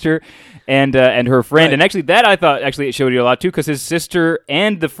sister and her friend. Right. And actually, that I thought actually it showed you a lot too, because his sister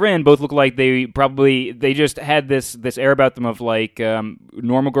and the friend both look like they just had this air about them of like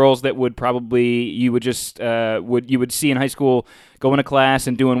normal girls that would probably you would see in high school, going to class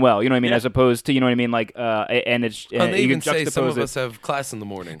and doing well. You know what I mean? Yeah. As opposed to, you know what I mean? Like and they you even can say some juxtapose of it. us have class in the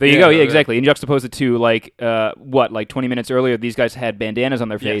morning. There you go. Yeah, exactly. And juxtapose it to like 20 minutes earlier, these guys had bandanas on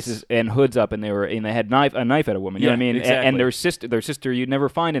their faces and hoods up, and they had a knife at a woman. You know what I mean? exactly. And their sister you'd never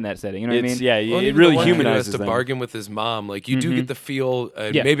find in that setting. You know what I mean? Yeah, Well, it even really the one who humanizes has to them. bargain with his mom. Like you do get the feel.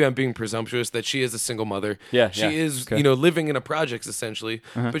 Yeah. Maybe I'm being presumptuous that she is a single mother. Yeah, she yeah. is. Living in a projects essentially,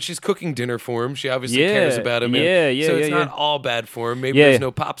 but she's cooking dinner for him. She obviously cares about him. Yeah, So it's yeah, not yeah. all bad for him. Maybe Yeah. there's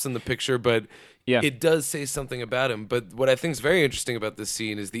no pops in the picture, but. Yeah. It does say something about him, but what I think is very interesting about this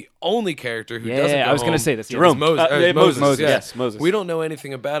scene is the only character who Yeah, doesn't go I was home gonna say this, yeah. is Jerome. Moses. Yes, Moses. We don't know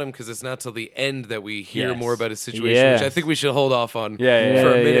anything about him because it's not till the end that we hear Yes. more about his situation, Yes. which I think we should hold off on Yeah, for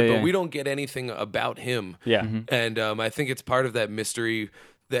a yeah, minute. yeah. But we don't get anything about him. Yeah. And I think it's part of that mystery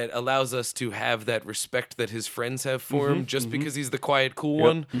that allows us to have that respect that his friends have for him, just because he's the quiet, cool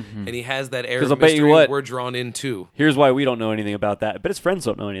one, and he has that air 'Cause of I'll bet you mystery what- we're drawn into. Here's why we don't know anything about that, but his friends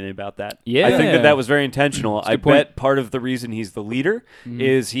don't know anything about that. Yeah. I think that was very intentional. I good point. bet part of the reason he's the leader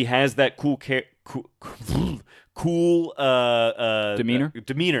is he has that cool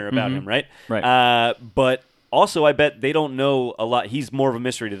demeanor about him, right? Right. But also, I bet they don't know a lot. He's more of a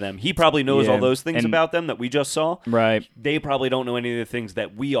mystery to them. He probably knows Yeah. all those things And- about them that we just saw. Right. They probably don't know any of the things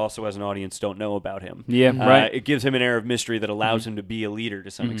that we also, as an audience, don't know about him. Yeah, right. It gives him an air of mystery that allows him to be a leader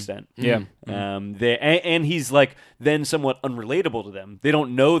to some extent. Yeah. And he's like then somewhat unrelatable to them. They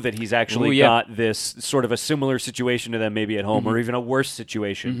don't know that he's actually Ooh, yeah. got this sort of a similar situation to them, maybe at home, or even a worse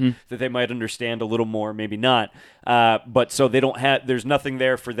situation that they might understand a little more, maybe not. But so they don't have. There's nothing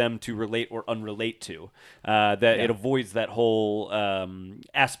there for them to relate or unrelate to. It avoids that whole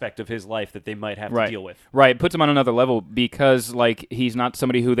aspect of his life that they might have to deal with. Right. It puts him on another level because like he's not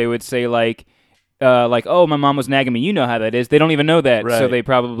somebody who they would say like, oh, my mom was nagging me. You know how that is. They don't even know that, so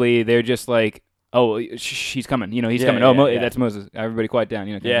Right. they're just like, oh, she's coming. You know, he's Yeah, coming. yeah, yeah. That's Moses. Everybody, quiet down.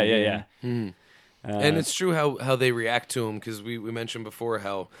 You know. Yeah. And it's true how they react to him, because we mentioned before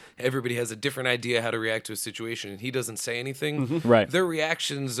how everybody has a different idea how to react to a situation, and he doesn't say anything. Right. Their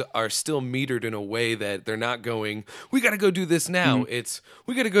reactions are still metered in a way that they're not going, we got to go do this now. It's,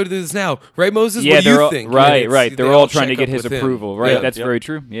 we got to go do this now. Right, Moses? Yeah, what do they're you all, think? right, And right. they They're all trying to check get up his with him. approval. Right. Yeah. That's very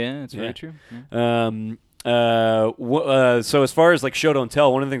true. Yeah, it's very true. Yeah. So as far as like show don't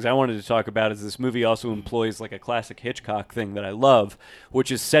tell, one of the things I wanted to talk about is this movie also employs like a classic Hitchcock thing that I love,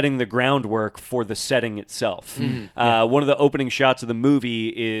 which is setting the groundwork for the setting itself. One of the opening shots of the movie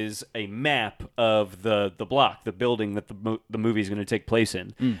is a map of the block, the building that the movie is going to take place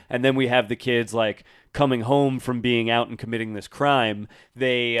in, and then we have the kids like coming home from being out and committing this crime.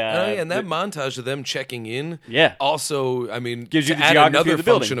 They and that montage of them checking in, Yeah. also, I mean, Gives you to the add geography another of the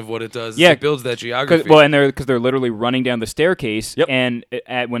building. function of what it does. Yeah. It builds that geography. And and they're literally running down the staircase, Yep. and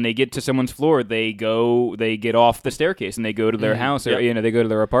when they get to someone's floor, they get off the staircase and they go to their house, or Yep. they go to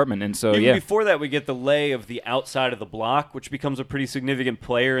their apartment, and so Even before that, we get the lay of the outside of the block, which becomes a pretty significant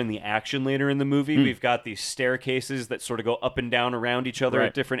player in the action later in the movie. We've got these staircases that sort of go up and down around each other Right.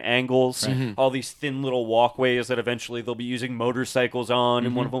 at different angles. All these thin little walkways that eventually they'll be using motorcycles on,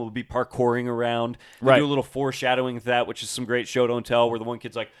 and one of them will be parkouring around. They Right. do a little foreshadowing of that, which is some great show don't tell, where the one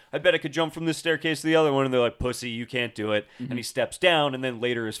kid's like, I bet I could jump from this staircase to the other one, and they're like, pussy, you can't do it. And he steps down, and then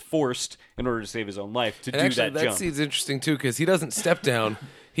later is forced, in order to save his own life, to And do actually, that jump. scene's interesting too because he doesn't step down;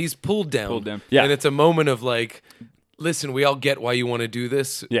 he's pulled down. Pulled down. Yeah. And it's a moment of like, listen, we all get why you want to do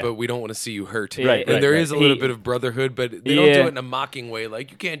this, Yeah. but we don't want to see you hurt. Right, And there right. is a little He- bit of brotherhood, but they don't do Yeah. it in a mocking way.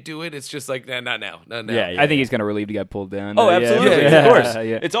 Like, you can't do it. It's just like, nah, not now. Yeah, I think he's kind of relieved he got pulled down. Oh, Yeah. absolutely. Yeah, of course.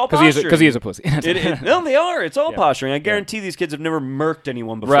 Yeah. It's all because posturing. he is a pussy. No, they are. It's all Yeah. posturing. I guarantee these kids have never murked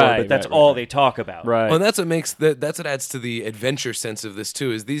anyone before, Right, but that's right, all right. they talk about. Right. Well, and that's what makes that's what adds to the adventure sense of this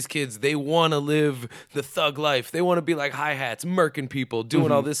too. Is these kids, they want to live the thug life. They want to be like hi-hats, murking people,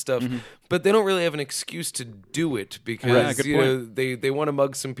 doing all this stuff, but they don't really have an excuse to do it because Yeah, good you know they want to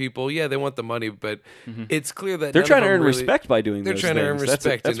mug some people. Yeah, they want the money, but it's clear that They're none trying of to them earn really- respect by doing They're those trying to earn things.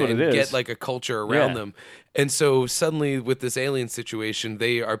 respect That's and, what it and is. get like a culture around Yeah. them. And so suddenly with this alien situation,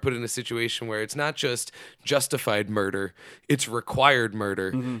 they are put in a situation where it's not just justified murder, it's required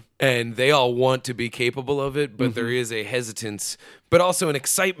murder. And they all want to be capable of it, but there is a hesitance, but also an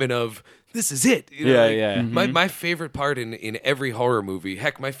excitement of this is it. You know, Yeah, like, yeah. My favorite part in every horror movie,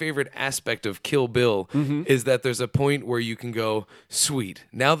 heck, my favorite aspect of Kill Bill is that there's a point where you can go, sweet,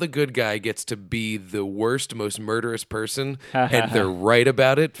 now the good guy gets to be the worst, most murderous person, and they're right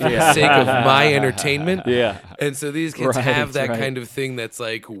about it for the sake of my entertainment. Yeah. And so these kids Right, have that right. kind of thing that's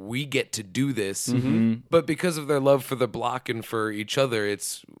like, we get to do this. But because of their love for the block and for each other,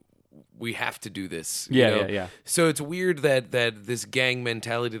 it's we have to do this. you Yeah, know? yeah, yeah. So it's weird that this gang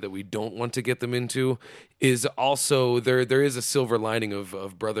mentality that we don't want to get them into is also there is a silver lining of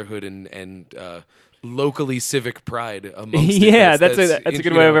brotherhood and locally civic pride amongst it. yeah, that's a good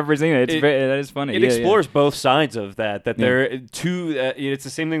you way know, I've ever seen it. it- That is funny. It Yeah, explores both sides of that. They're two. It's the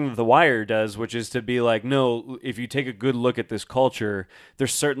same thing that The Wire does, which is to be like, no, if you take a good look at this culture,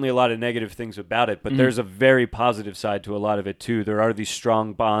 there's certainly a lot of negative things about it, but there's a very positive side to a lot of it too. There are these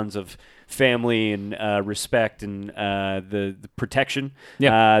strong bonds of family and respect and the protection.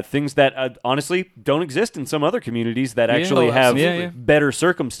 Yeah. Things that honestly don't exist in some other communities that actually Oh, have absolutely. Yeah. better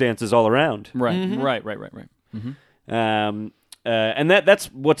circumstances all around. Right. And that's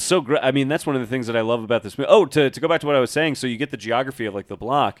what's so great. I mean, that's one of the things that I love about this movie. Oh, to go back to what I was saying, so you get the geography of like the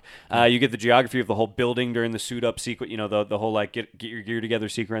block, you get the geography of the whole building during the suit up sequence. You know, the whole like get your gear together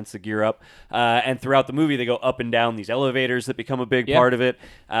sequence, the gear up, and throughout the movie they go up and down these elevators that become a big part of it.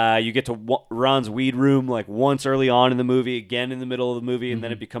 You get to Ron's weed room like once early on in the movie, again in the middle of the movie, and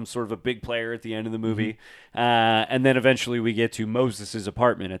then it becomes sort of a big player at the end of the movie. And then eventually we get to Moses's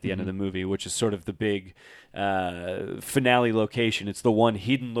apartment at the end of the movie, which is sort of the big finale location. It's the one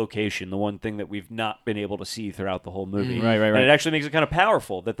hidden location, the one thing that we've not been able to see throughout the whole movie. Right. And it actually makes it kind of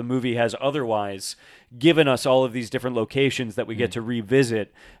powerful that the movie has otherwise given us all of these different locations that we get to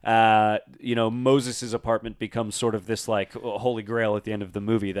revisit. Moses's apartment becomes sort of this like holy grail at the end of the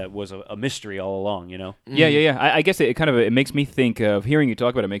movie that was a mystery all along. You know? Yeah. I guess it kind of it makes me think of hearing you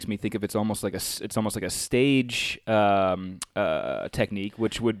talk about it. Makes me think of it's almost like a stage technique,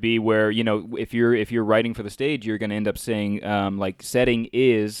 which would be where if you're writing for the stage, you're going to end up saying like setting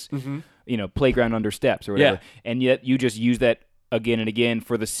is playground under steps or whatever, and yet you just use that again and again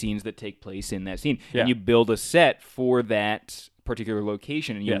for the scenes that take place in that scene, and you build a set for that particular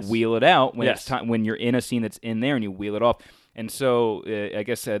location, and you wheel it out when it's time when you're in a scene that's in there, and you wheel it off. And so, I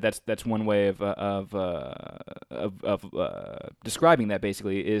guess that's one way of describing that.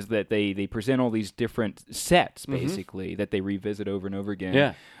 Basically, is that they present all these different sets, basically that they revisit over and over again.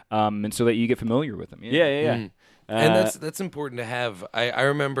 Yeah. And so that you get familiar with them. Yeah. And that's important to have. I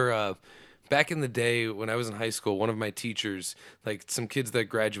remember back in the day when I was in high school, one of my teachers, like some kids that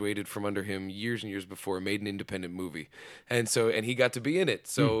graduated from under him years and years before, made an independent movie, and he got to be in it.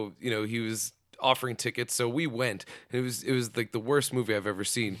 So he was offering tickets, so we went. It was like the worst movie I've ever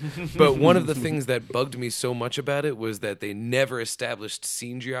seen. But one of the things that bugged me so much about it was that they never established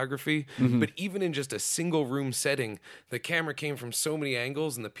scene geography. But even in just a single room setting, the camera came from so many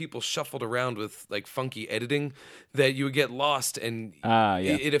angles and the people shuffled around with like funky editing that you would get lost, and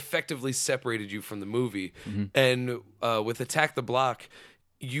it effectively separated you from the movie. And with Attack the Block,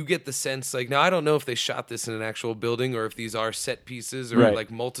 you get the sense, like, now I don't know if they shot this in an actual building or if these are set pieces or Right. like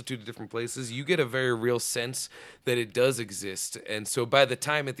multitude of different places. You get a very real sense that it does exist. And so by the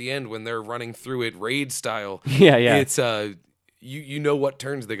time at the end when they're running through it raid style, Yeah, yeah. it's you know what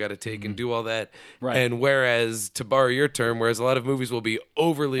turns they got to take and do all that. Right. And whereas, to borrow your term, whereas a lot of movies will be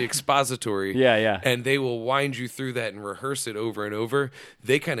overly expository, Yeah, yeah. and they will wind you through that and rehearse it over and over,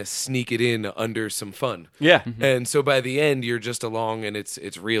 they kind of sneak it in under some fun. Yeah. And so by the end, you're just along, and it's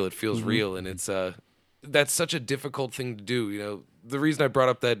real. It feels real, and it's that's such a difficult thing to do. You know, the reason I brought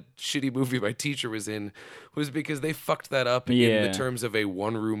up that shitty movie my teacher was in was because they fucked that up in Yeah. the terms of a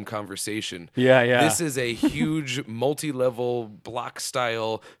one-room conversation. Yeah, yeah. This is a huge, multi-level,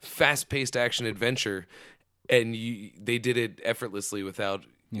 block-style, fast-paced action adventure, and they did it effortlessly without.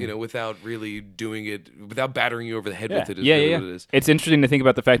 You know, without really doing it, without battering you over the head with it. Is Yeah, really yeah, what yeah. it is. It's interesting to think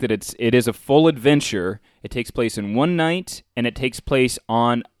about the fact that it is a full adventure. It takes place in one night, and it takes place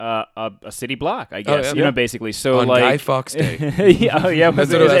on a city block, I guess. yeah. You know, basically. So On like Guy Fawkes Day. yeah, oh, yeah. That's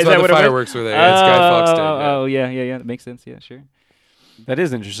is why that the what it was? fireworks were there. Yeah, it's Guy Fawkes Day. Yeah. Oh, yeah. That makes sense. Yeah, sure. That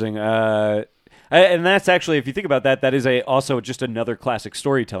is interesting. And that's actually, if you think about that, that is also just another classic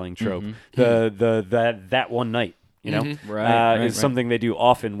storytelling trope. That one night, you know, Right, is something they do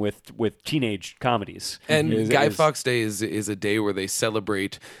often with teenage comedies. And Guy Fawkes Day is a day where they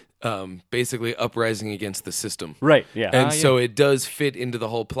celebrate basically uprising against the system. Right. Yeah. And so it does fit into the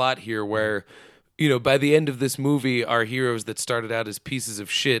whole plot here where, you know, by the end of this movie, our heroes that started out as pieces of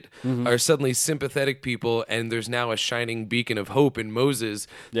shit are suddenly sympathetic people, and there's now a shining beacon of hope in Moses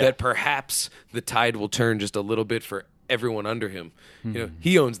that perhaps the tide will turn just a little bit for everyone under him. You know,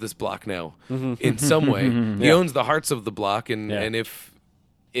 he owns this block now in some way. He owns the hearts of the block, and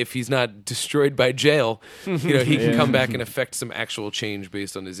if he's not destroyed by jail, you know, he can come back and affect some actual change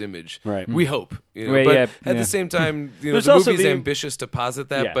based on his image. Right. We hope. You know, Right, but yeah, at yeah. the same time, you know, There's the also movie's the- ambitious to posit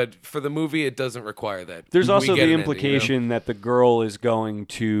that, Yeah. but for the movie, it doesn't require that. There's We also get the an ending, you know? implication that the girl is going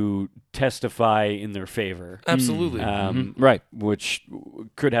to testify in their favor, Absolutely. Right. which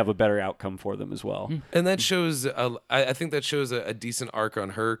could have a better outcome for them as well. And that shows, I think that shows a decent arc on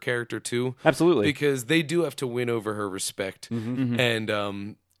her character too. Absolutely. Because they do have to win over her respect. Mm-hmm.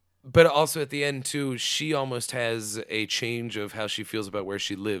 And, but also at the end too, she almost has a change of how she feels about where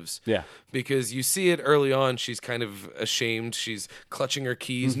she lives. Yeah. Because you see it early on, she's kind of ashamed. She's clutching her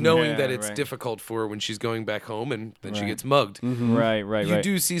keys, knowing Yeah, that it's right. difficult for her when she's going back home, and then she gets mugged. Right. You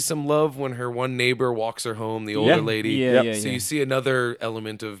do see some love when her one neighbor walks her home, the older lady. Yeah, So you see another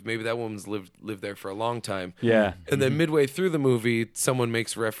element of maybe that woman's lived there for a long time. Yeah. And then midway through the movie, someone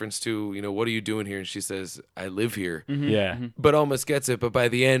makes reference to, you know, what are you doing here? And she says, I live here. Yeah. But almost gets it. But by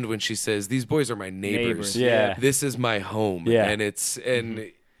the end, when she says, these boys are my Neighbors, neighbors. yeah. This is my home. Yeah.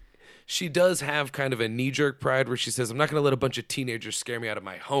 And she does have kind of a knee-jerk pride where she says, I'm not going to let a bunch of teenagers scare me out of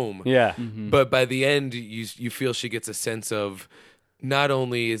my home. Yeah. But by the end, you feel she gets a sense of, not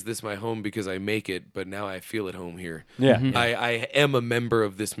only is this my home because I make it, but now I feel at home here. Yeah. I am a member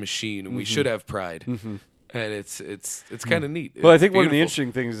of this machine, and we should have pride. And it's kind of neat. Well, I It's think one of the beautiful.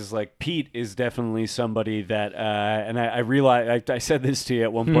 interesting things is like Pete is definitely somebody that, and I realized I said this to you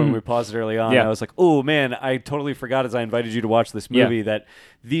at one point when we paused it early on. Yeah. I was like, oh man, I totally forgot as I invited you to watch this Yeah. movie that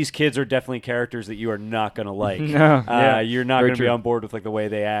these kids are definitely characters that you are not going to like. No, yeah. You're not Very going to be true. on board with like the way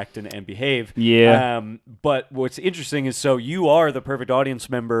they act and behave. Yeah. But what's interesting is so you are the perfect audience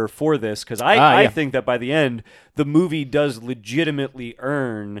member for this because I yeah. think that by the end the movie does legitimately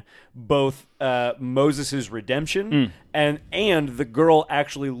earn both Moses' redemption and the girl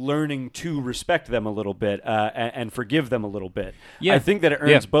actually learning to respect them a little bit and forgive them a little bit. Yeah. I think that it earns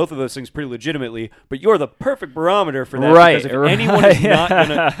Yeah. both of those things pretty legitimately, but you're the perfect barometer for that. Right, Because if right. anyone is not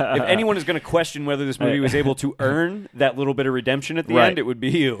gonna, if anyone is going to question whether this movie was able to earn that little bit of redemption at the Right. end, it would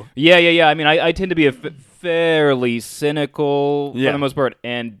be you. Yeah. I mean, I tend to be a fairly cynical for Yeah. the most part,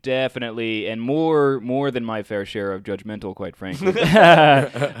 and definitely, and more than my fair share of judgmental, quite frankly.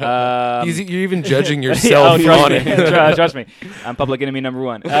 You're even judging yourself trust on me. it. Trust me. I'm public enemy number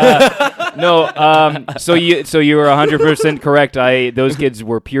one. So you were 100% correct. Those kids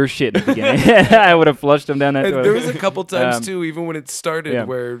were pure shit in the beginning. I would have flushed them down that And toilet. there was a couple times too, even when it started, yeah.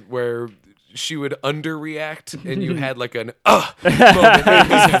 where she would underreact, and you had like an moment.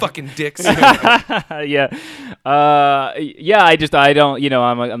 These fucking dicks. Yeah. I don't. You know,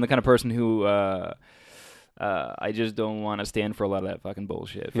 I'm the kind of person who. I just don't want to stand for a lot of that fucking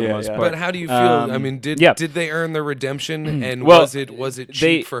bullshit for the Yeah, most yeah. part. But how do you feel? I mean, did they earn their redemption? And Well, was it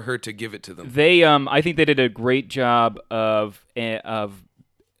cheap for her to give it to them? They, I think they did a great job of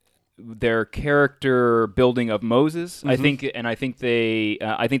their character building of Moses. I think they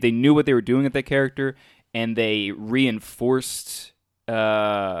knew what they were doing with that character, and they reinforced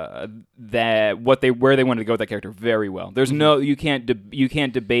that where they wanted to go with that character very well. There's no you can't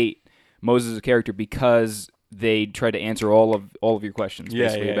debate Moses' character because they try to answer all of your questions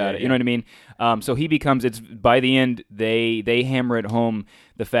basically about it. You know what I mean? So he becomes by the end they hammer it home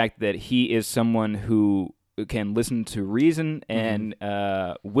the fact that he is someone who can listen to reason and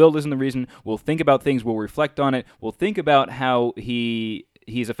will listen to reason, will think about things, will reflect on it, will think about how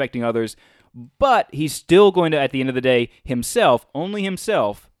he's affecting others, but he's still going to, at the end of the day, only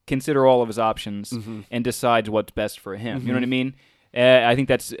himself, consider all of his options and decides what's best for him. You know what I mean? I think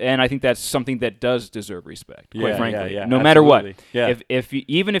that's something that does deserve respect, quite frankly. No matter what. Yeah. If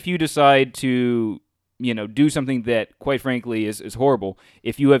even if you decide to do something that, quite frankly, is horrible,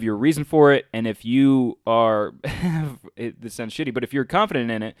 if you have your reason for it, and if you are, this sounds shitty, but if you're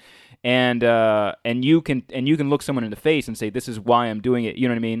confident in it, and you can look someone in the face and say, this is why I'm doing it, you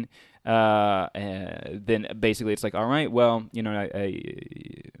know what I mean? Then basically it's like, all right, well,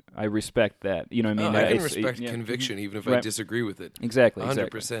 I respect that. You know what I mean? I can respect conviction even if I disagree with it. Exactly.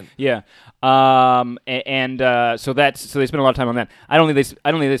 100%. Yeah. So they spend a lot of time on that. I don't think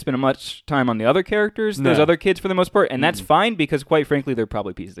they spend much time on the other characters. No. Those other kids for the most part, and that's fine because, quite frankly, they're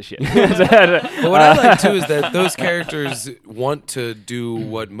probably pieces of shit. But what I like too is that those characters want to do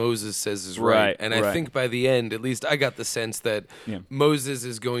what Moses says is right. And I think by the end, at least I got the sense that Moses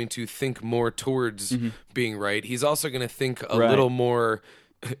is going to think more towards being right. He's also going to think a little more.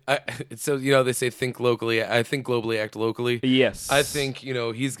 So they say think locally. I think globally, act locally. Yes. I think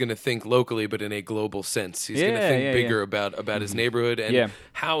he's going to think locally, but in a global sense. He's going to think bigger about his neighborhood and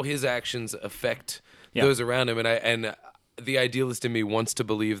how his actions affect those around him. And the idealist in me wants to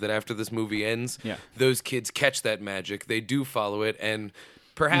believe that after this movie ends, those kids catch that magic. They do follow it, and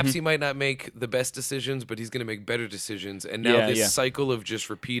perhaps he might not make the best decisions, but he's going to make better decisions. And now this cycle of just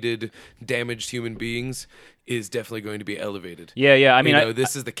repeated damaged human beings is definitely going to be elevated. Yeah. I mean,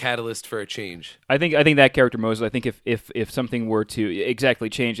 this is the catalyst for a change. I think that character Moses. I think if something were to exactly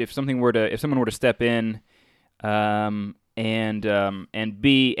change, if someone were to step in, and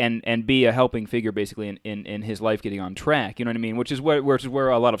be a helping figure basically in his life getting on track, you know what I mean? Which is where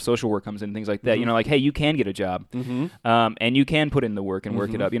a lot of social work comes in, things like that. Like, hey, you can get a job, and you can put in the work and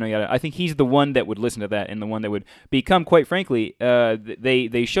work it up. I think he's the one that would listen to that, and the one that would become, quite frankly,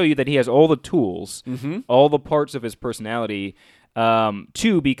 they show you that he has all the tools, all the parts of his personality.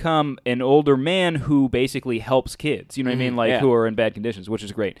 To become an older man who basically helps kids, you know what I mean, who are in bad conditions, which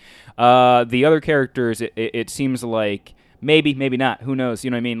is great. The other characters, it seems like maybe not. Who knows?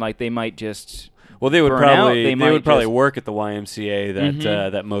 You know what I mean? Like they might just. Well, they would probably work at the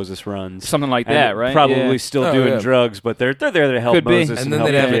YMCA that Moses runs, something like that, right? Probably still doing drugs, but they're there to help Moses. And then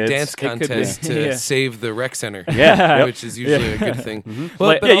they'd have a dance contest to save the rec center, which is usually a good thing.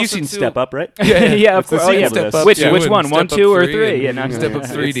 Well, you've seen Step Up, right? Yeah, of course. Step Up, which one? 1, 2, or 3? Yeah, Step Up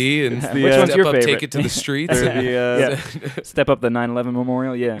 3D, and which one's your favorite? Take it to the streets. Step Up the 9/11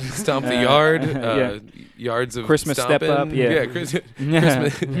 memorial. Yeah, stomp the yard. Yards of Christmas stomping. Step Up. Yeah, Christmas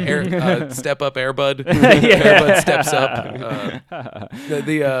Step Up Airbud. Airbud steps up.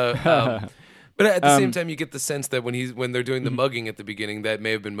 But at the same time, you get the sense that when they're doing the mugging at the beginning, that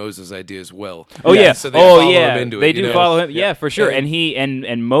may have been Moses' idea as well. Oh yeah, so they follow him into they it. do follow him. Yeah, for sure. And he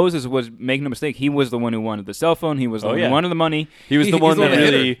and Moses was, make no mistake, he was the one who wanted the cell phone. He was the one who wanted the money. He was the one that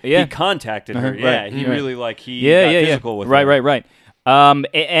really he contacted her. Yeah, he really got physical with her. Right. And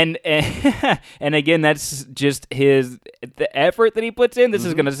again, that's just the effort that he puts in. This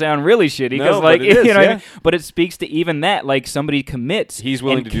is going to sound really shitty because, what I mean? But it speaks to even that, like somebody commits, he's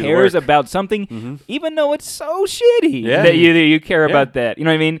willing to do cares the work. About something, even though it's so shitty that you care about that. You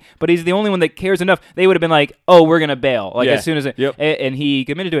know what I mean? But he's the only one that cares enough. They would have been like, "Oh, we're going to bail," as soon as and he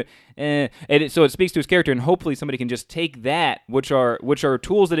committed to it. So it speaks to his character, and hopefully somebody can just take that, which are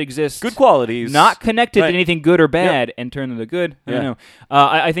tools that exist, good qualities, not connected to anything good or bad, and turn them to good. I don't know.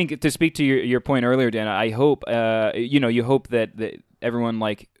 I think to speak to your point earlier, Dan, I hope you hope that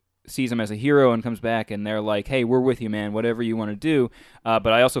everyone sees him as a hero and comes back and they're like, hey, we're with you, man, whatever you want to do. But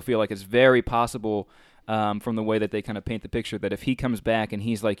I also feel like it's very possible. From the way that they kind of paint the picture, that if he comes back and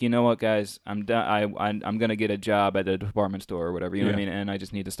he's like, you know what, guys, I'm done. I'm gonna get a job at a department store or whatever, you know what I mean, and I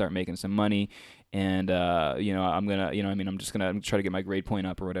just need to start making some money, and I'm gonna, I'm just gonna try to get my grade point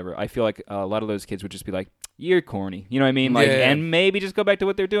up or whatever. I feel like a lot of those kids would just be like, you're corny, you know what I mean, and maybe just go back to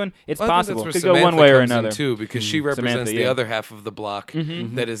what they're doing. It's possible. It could go one way or another too, because she represents the other half of the block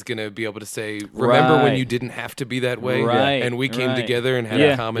that is gonna be able to say, remember when you didn't have to be that way, and we came together and had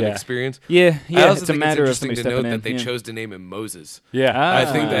a common experience. I also think that, or interesting somebody to stepping note in. that they Yeah. chose to name him Moses. Yeah, I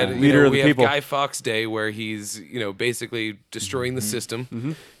think that leader of we the have people. Guy Fawkes Day where he's basically destroying the system,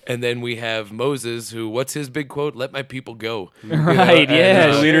 Mm-hmm. and then we have Moses, who what's his big quote? "Let my people go." Right, And, yeah,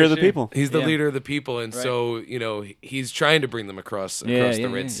 the sure, leader of the sure. people. He's the Yeah. leader of the people, and so he's trying to bring them across the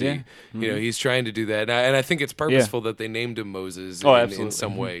Red Sea. yeah. He's trying to do that, and I think it's purposeful that they named him Moses Oh, in absolutely.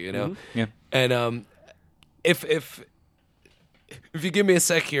 some way. Yeah. And if you give me a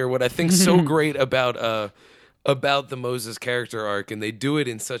sec here, what I think's so great about the Moses character arc, and they do it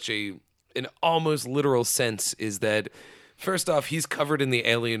in such an almost literal sense, is that first off, he's covered in the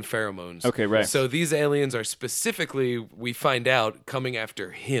alien pheromones. Okay, right. So these aliens are specifically, we find out, coming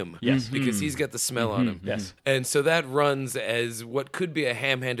after him. Yes. Because he's got the smell on him. Yes. And so that runs as what could be a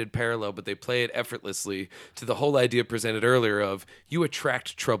ham-handed parallel, but they play it effortlessly to the whole idea presented earlier of you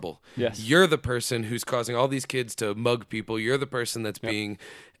attract trouble. Yes. You're the person who's causing all these kids to mug people. You're the person that's being...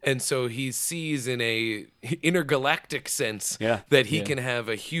 And so he sees in a intergalactic sense that he can have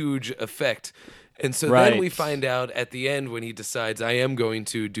a huge effect. And so then we find out at the end when he decides, I am going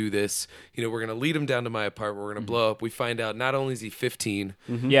to do this, we're going to lead him down to my apartment, we're going to blow up. We find out not only is he 15,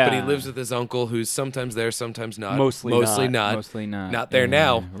 Yeah. but he lives with his uncle who's sometimes there, sometimes not. Mostly not. Mostly not. Not there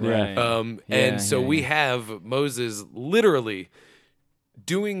now. Right. And so we have Moses literally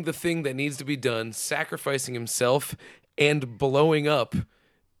doing the thing that needs to be done, sacrificing himself and blowing up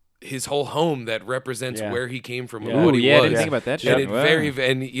his whole home that represents where he came from and Ooh, what he yeah, I was. didn't think about that And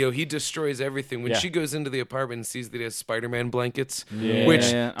shit. Wow. he destroys everything. When Yeah. she goes into the apartment and sees that he has Spider-Man blankets, Yeah.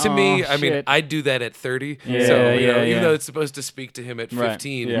 which Yeah. to me, Aw, I mean, shit. I'd do that at 30. Yeah, So, yeah, even yeah. though it's supposed to speak to him at Right.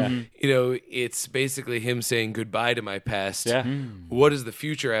 15, Yeah. it's basically him saying goodbye to my past. Yeah. What does the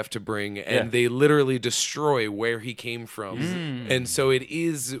future have to bring? And they literally destroy where he came from. And so it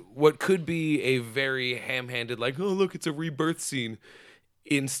is what could be a very ham-handed, like, oh, look, it's a rebirth scene.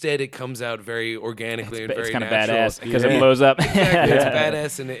 Instead, it comes out very organically and It's very kind of natural. badass because it blows up. Exactly. It's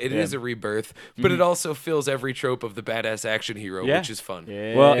badass and it is a rebirth, but it also fills every trope of the badass action hero, Yeah. which is fun.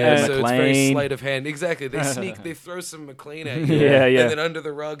 Well, Yeah, and so it's very McClane. sleight of hand. Exactly. They they throw some McLean at you. Yeah, yeah. And then under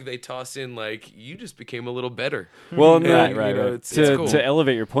the rug, they toss in, like, you just became a little better. Well, and And, It's to cool. to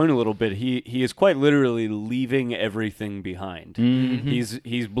elevate your point a little bit, he is quite literally leaving everything behind.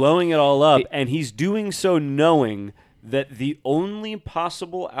 He's blowing it all up, and he's doing so knowing that the only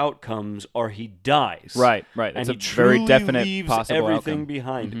possible outcomes are he dies. Right. And That's he a very truly definite leaves possible everything outcome.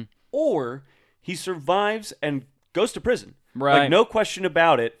 behind, or he survives and goes to prison. Right. Like, no question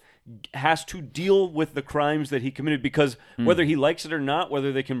about it. Has to deal with the crimes that he committed because whether he likes it or not,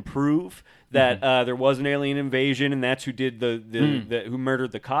 whether they can prove that there was an alien invasion and that's who did who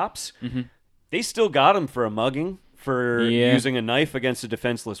murdered the cops, they still got him for a mugging, for using a knife against a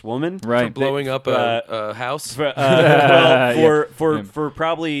defenseless woman, Right. For blowing up a house. for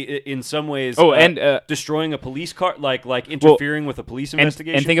probably in some ways, destroying a police car, like interfering with a police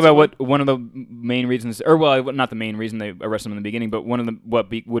investigation. And think about what one of the main reasons, or well, not the main reason they arrested him in the beginning, but one of the would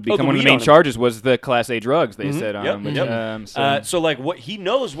become one of the main charges was the Class A drugs they said on him. Which, so like what he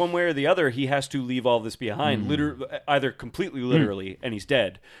knows, one way or the other, he has to leave all this behind, either completely literally, and he's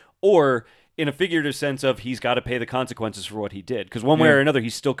dead, or in a figurative sense of he's got to pay the consequences for what he did, because one way or another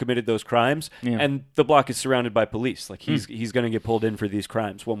he's still committed those crimes, and the block is surrounded by police. Like he's going to get pulled in for these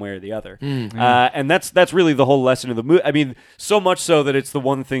crimes one way or the other, and that's really the whole lesson of the movie. I mean, so much so that it's the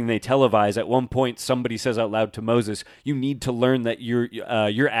one thing they televise. At one point, somebody says out loud to Moses, "You need to learn that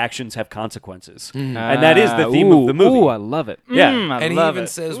your actions have consequences," and that is the theme of the movie. Ooh, I love it. Yeah. I And he love even it.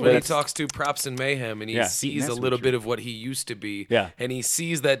 says Ooh, when he that's- talks to Props and Mayhem, and he sees a little bit of what he used to be, and he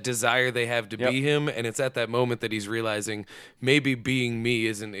sees that desire they have to be him, and it's at that moment that he's realizing maybe being me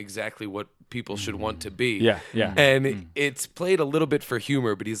isn't exactly what people should want to be. Yeah. And it's played a little bit for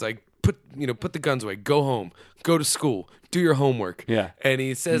humor, but he's like, put the guns away, go home, go to school, do your homework. Yeah. And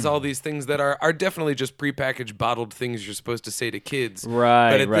he says all these things that are definitely just prepackaged, bottled things you're supposed to say to kids.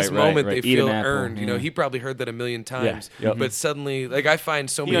 Right, But at this right, moment, right. they Eat an feel apple, earned. yeah. He probably heard that a million times. Yep. But suddenly, like, I find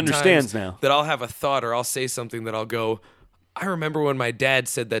so many understands times now. that I'll have a thought or I'll say something that I'll go, I remember when my dad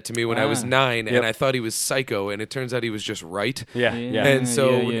said that to me when I was 9, and I thought he was psycho, and it turns out he was just right. Yeah. And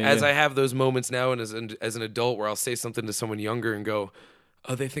so as yeah. I have those moments now and as an adult where I'll say something to someone younger and go,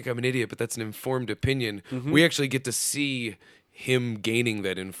 oh, they think I'm an idiot, but that's an informed opinion, we actually get to see him gaining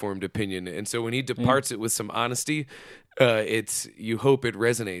that informed opinion. And so when he departs it with some honesty, you hope it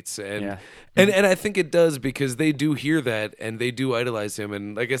resonates. And I think it does, because they do hear that and they do idolize him.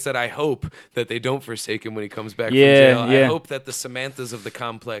 And like I said, I hope that they don't forsake him when he comes back from jail. I hope that the Samanthas of the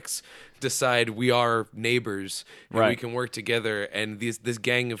complex decide we are neighbors and we can work together. And this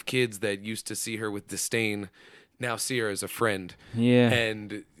gang of kids that used to see her with disdain now see her as a friend. Yeah.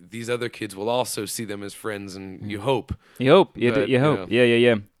 And these other kids will also see them as friends, and you hope. You hope. But, You hope.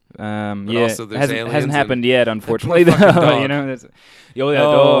 Yeah. also there's aliens hasn't happened and yet, unfortunately. poor fucking dog. You know, that's, I know.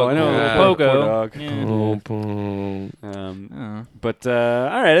 Yeah. Poor Pogo. dog. Yeah. But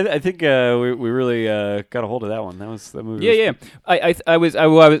all right, I think we really got a hold of that one. That movie. Yeah. I was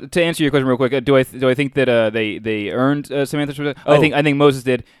to answer your question real quick. Do I think that they earned Samantha's respect? Oh. I think Moses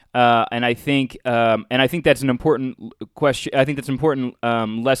did, and I think that's an important question. I think that's an important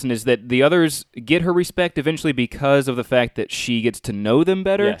lesson is that the others get her respect eventually because of the fact that she gets to know them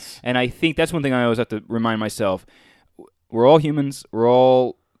better. Yes. And I think that's one thing I always have to remind myself. We're all humans. We're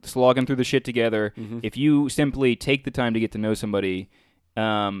all slogging through the shit together. Mm-hmm. If you simply take the time to get to know somebody,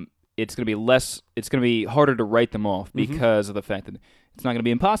 it's going to be harder to write them off because of the fact that it's not going to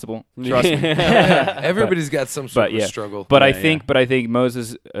be impossible. Trust me. Everybody's got some sort of a struggle. But I think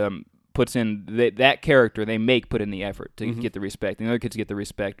Moses puts in that character put in the effort to get the respect, and the other kids get the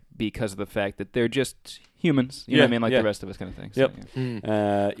respect because of the fact that they're just humans. You know what I mean, like the rest of us, kind of thing. So,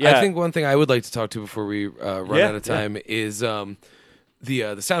 Yep. I think one thing I would like to talk to before we run out of time is the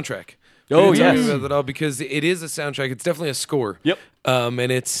soundtrack. Oh, We didn't yes. talk about that at all because it is a soundtrack. It's definitely a score. Yep.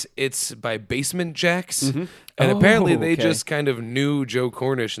 And it's by Basement Jacks. Mm-hmm. And Oh, apparently they okay. just kind of knew Joe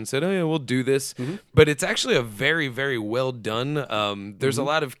Cornish and said, "Oh yeah, we'll do this." But it's actually a very, very well done. There's a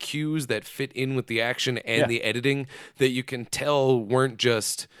lot of cues that fit in with the action and the editing that you can tell weren't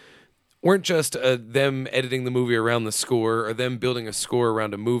just them editing the movie around the score or them building a score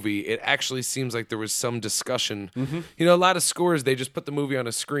around a movie. It actually seems like there was some discussion. You know, a lot of scores, they just put the movie on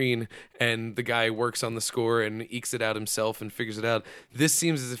a screen and the guy works on the score and ekes it out himself and figures it out. This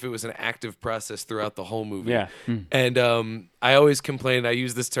seems as if it was an active process throughout the whole movie. Yeah. And I always complain, I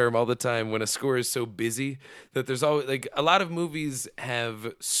use this term all the time, when a score is so busy that there's always, like, a lot of movies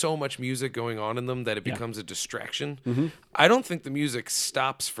have so much music going on in them that it becomes a distraction. I don't think the music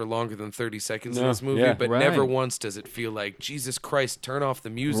stops for longer than 30 seconds in this movie, but never once does it feel like, Jesus Christ, turn off the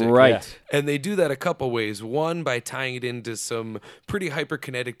music. Right. And they do that a couple ways. One, by tying it into some pretty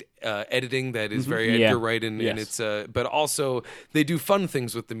hyperkinetic editing that is very Edgar Wright, and it's but also they do fun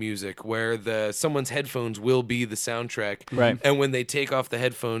things with the music where someone's headphones will be the soundtrack. Right. And when they take off the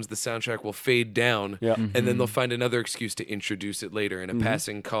headphones, the soundtrack will fade down, and then they'll find another excuse to introduce it later in a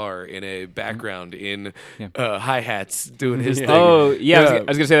passing car, in a background, in hi-hats doing his thing. Oh yeah, I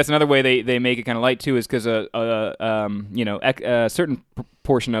was gonna say that's another way they make it kind of light too, is because a certain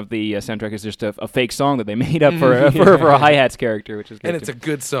portion of the soundtrack is just a fake song that they made up for a hi-hats character, which is good And it's a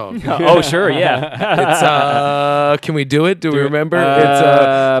good song. oh sure, yeah. It's can we do it? Do we remember?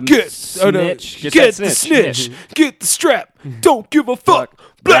 Snitch. Get the snitch. Get the strap. Don't give a fuck.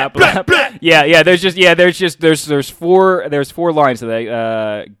 Blah blah blah. Yeah. There's four lines to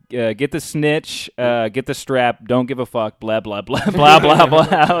that. Get the snitch. Get the strap. Don't give a fuck. Blah blah blah blah blah blah.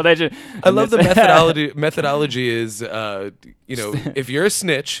 I love the methodology is, if you're a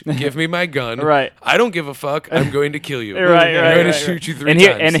snitch, give me my gun. Right. I don't give a fuck. I'm going to kill you. Right. I'm going to shoot you 3 and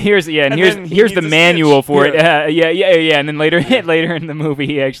times. here's then he here's the needs a manual snitch. for it. Yeah. And then later in the movie,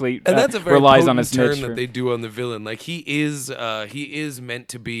 he actually And that's a very relies on a potent turn snitch. that they do on the villain. Like he is meant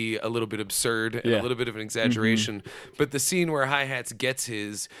to be a little bit absurd and a little bit of an exaggeration. But the scene where Hi-Hats gets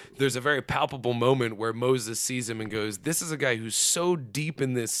his, there's a very palpable moment where Moses sees him and goes, "This is a guy who's so deep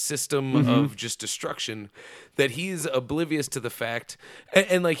in this system of just destruction that he's oblivious to the fact,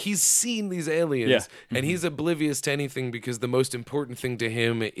 and like he's seen these aliens, and he's oblivious to anything because the most important thing to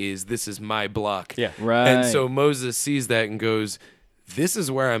him is this is my block." Yeah. Right. And so Moses sees that and goes, "This is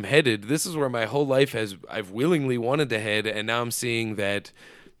where I'm headed. This is where my whole life I've willingly wanted to head, and now I'm seeing that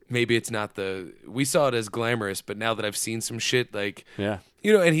maybe it's not we saw it as glamorous, but now that I've seen some shit, like,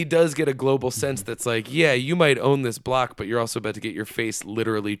 and he does get a global sense that's like, yeah, you might own this block, but you're also about to get your face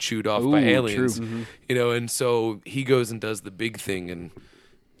literally chewed off by aliens. True. And so he goes and does the big thing and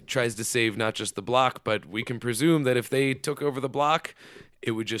tries to save not just the block, but we can presume that if they took over the block,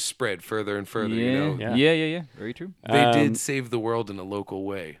 it would just spread further and further, Yeah. Very true. They did save the world in a local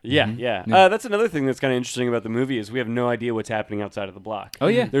way. Yeah. That's another thing that's kind of interesting about the movie is we have no idea what's happening outside of the block. Oh,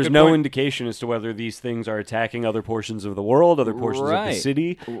 yeah. There's Good no point. indication as to whether these things are attacking other portions of the world, other portions of the Right.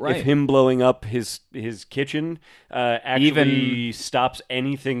 city. Right. If him blowing up his kitchen actually stops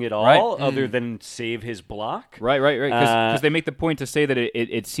anything at all other than save his block. Right. Because they make the point to say that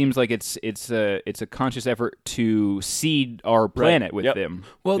it seems like it's a conscious effort to seed our planet with them.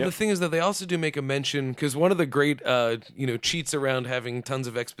 Well, the thing is that they also do make a mention, because one of the great cheats around having tons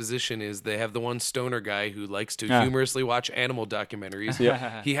of exposition is they have the one stoner guy who likes to humorously watch animal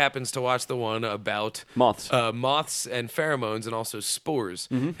documentaries. He happens to watch the one about Moths. moths and pheromones and also spores.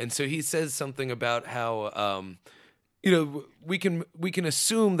 And so he says something about how we can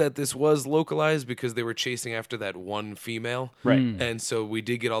assume that this was localized because they were chasing after that one female, Right. And so we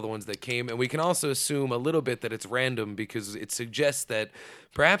did get all the ones that came, and we can also assume a little bit that it's random because it suggests that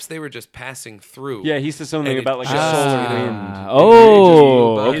perhaps they were just passing through. Yeah, he says something And it about like a just, solar you know, wind.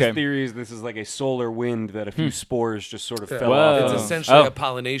 Oh, His okay. theory is this is like a solar wind that a few spores just sort of fell Whoa. off. It's of. essentially a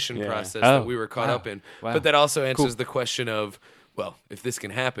pollination Yeah. process Oh. that we were caught up in. Wow. But that also answers the question of, well, if this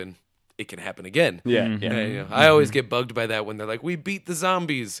can happen, it can happen again. Yeah, And, yeah. I always get bugged by that when they're like, we beat the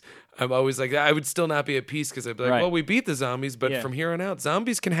zombies. I'm always like, I would still not be at peace because I'd be like, Right. well, we beat the zombies, but Yeah. from here on out,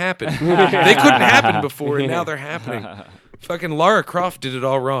 zombies can happen. They couldn't happen before, and now they're happening. Fucking Lara Croft did it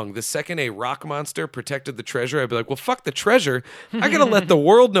all wrong. The second a rock monster protected the treasure, I'd be like, well, fuck the treasure. I gotta let the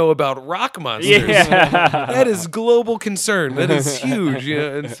world know about rock monsters. That is global concern. That is huge.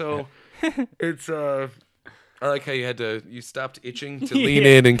 And so it's I like how you stopped itching to lean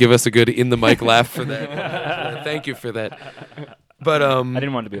in and give us a good in the mic laugh for that. Thank you for that. But I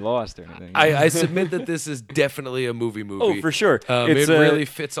didn't want it to be lost or anything. I submit that this is definitely a movie. Oh, for sure. It really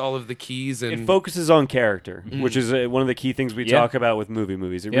fits all of the keys, and It focuses on character, which is one of the key things we Yeah. talk about with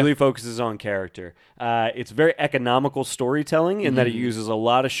movies. It Yeah. really focuses on character. It's very economical storytelling in that it uses a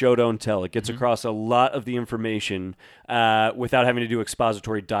lot of show don't tell. It gets across a lot of the information without having to do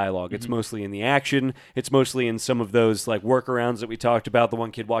expository dialogue. It's mostly in the action. It's mostly in some of those like workarounds that we talked about. The one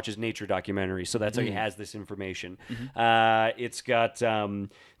kid watches nature documentaries, so that's how he has this information. It's got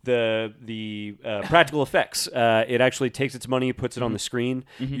the practical effects. It actually takes its money, puts it on the screen,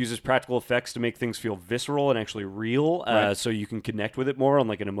 uses practical effects to make things feel visceral and actually real, so you can connect with it more on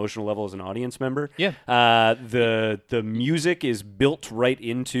like an emotional level as an audience member. Yeah. The music is built right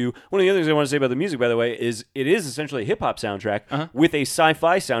into one of the other things I want to say about the music, by the way, is it is essentially a hip hop soundtrack with a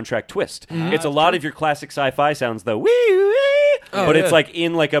sci-fi soundtrack twist. It's a lot of your classic sci-fi sounds though. But it's like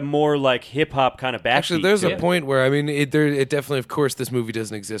in like a more like hip hop kind of backbeat. actually, there's to a it. point where it definitely, of course, this movie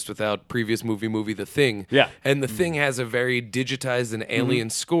doesn't exist without previous movie The Thing. Yeah. And The Thing has a very digitized and alien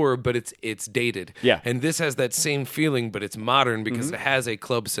score, but it's dated. Yeah. And this has that same feeling, but it's modern because it has a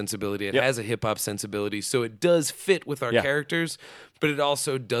club sensibility. It has a hip hop sensibility, so it does fit with our characters, but it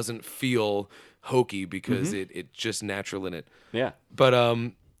also doesn't feel hokey because it's just natural in it. Yeah. But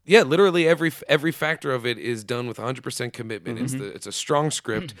yeah, literally every factor of it is done with 100% commitment. It's a strong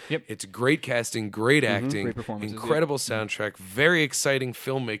script. Yep. It's great casting, great acting, Great performances, incredible soundtrack, very exciting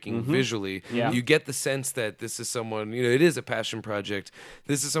filmmaking visually. Yeah. You get the sense that this is someone, it is a passion project.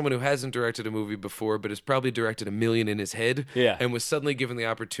 This is someone who hasn't directed a movie before, but has probably directed a million in his head. Yeah. And was suddenly given the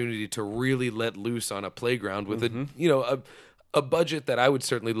opportunity to really let loose on a playground with a budget that I would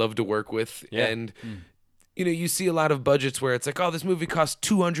certainly love to work with. Yeah. And you see a lot of budgets where it's like, oh, this movie cost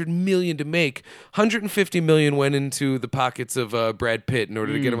 $200 million to make. $150 million went into the pockets of Brad Pitt in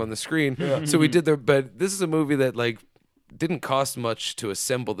order to get him on the screen. So we did but this is a movie that like didn't cost much to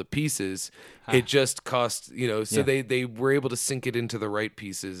assemble the pieces. It just cost, so they were able to sink it into the right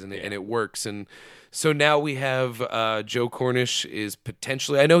pieces, and it works. And so now we have Joe Cornish is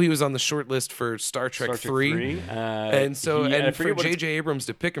potentially, I know he was on the short list for Star Trek 3. And so, and for J.J. Abrams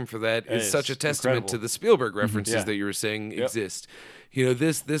to pick him for that is such a testament incredible. to the Spielberg references that you were saying exist.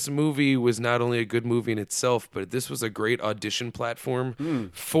 This movie was not only a good movie in itself, but this was a great audition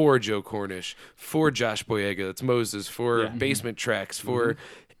platform for Joe Cornish, for Josh Boyega, that's Moses, for Basement Tracks, for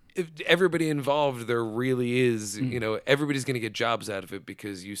everybody involved. There really is, everybody's going to get jobs out of it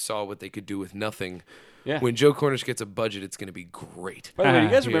because you saw what they could do with nothing. Yeah. When Joe Cornish gets a budget, it's going to be great. By the way, do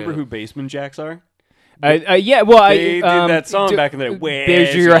you guys remember Yeah. who Basement Jacks are? Yeah, well, They did that song back in the day.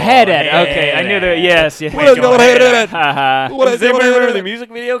 There's your head at. Okay, I knew that. Yes. Where's your head at? Does anybody remember the music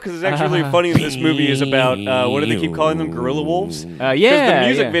video? Because it's actually really funny that this movie is about, what do they keep calling them? Gorilla wolves? Yeah. Because the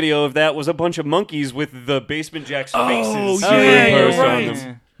music video of that was a bunch of monkeys with the Basement Jacks faces. yeah, superimposed you're on right.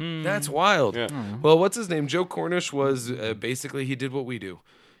 them. That's wild. Yeah. Well, what's his name? Joe Cornish was basically, he did what we do.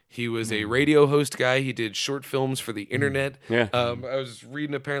 He was a radio host guy. He did short films for the internet. Yeah. I was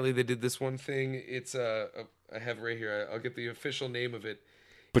reading, apparently they did this one thing. It's, I have it right here. I'll get the official name of it.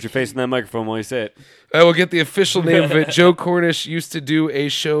 Put your face in that microphone while you say it. I will get the official name of it. Joe Cornish used to do a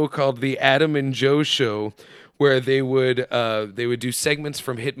show called The Adam and Joe Show, where they would do segments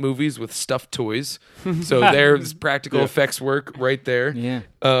from hit movies with stuffed toys. So there's practical effects work right there. Yeah.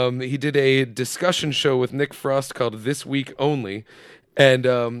 He did a discussion show with Nick Frost called This Week Only, and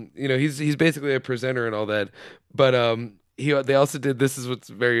he's basically a presenter and all that. But they also did, this is what's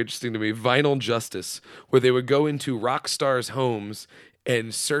very interesting to me, Vinyl Justice, where they would go into rock stars' homes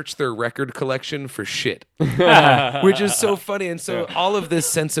and search their record collection for shit, which is so funny. And so all of this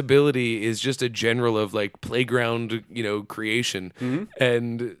sensibility is just a general of like playground, creation.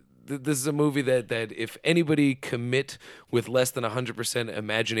 And this is a movie that if anybody commit with less than 100%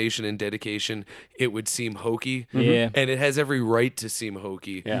 imagination and dedication, it would seem hokey. Yeah. And it has every right to seem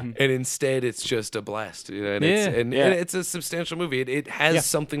hokey. Yeah. And instead, it's just a blast. You know, and, Yeah. and it's a substantial movie. It has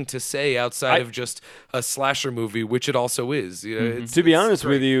something to say outside of just a slasher movie, which it also is. You know, To be honest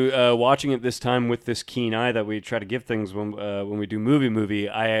with you, watching it this time with this keen eye that we try to give things when we do movie,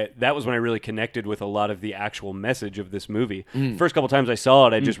 that was when I really connected with a lot of the actual message of this movie. First couple times I saw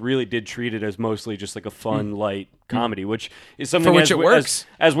it, I just really did treat it as mostly just like a fun, light comedy, which is something For which it works.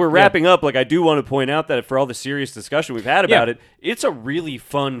 As we're wrapping up, like I do want to point out that for all the serious discussion we've had about it, it's a really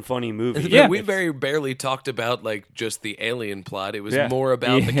fun, funny movie. Yeah, we very barely talked about like just the alien plot. It was more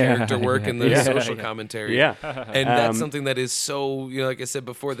about the character work and the social commentary. Yeah. And that's something that is so, you know, like I said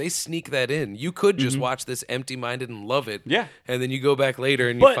before, they sneak that in. You could just watch this empty-minded and love it. Yeah. And then you go back later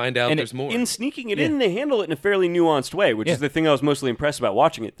and you find out there's more. In sneaking it in, they handle it in a fairly nuanced way, which is the thing I was mostly impressed about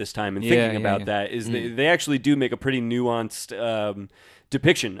watching it this time and thinking about that, is they actually do make a pretty nuanced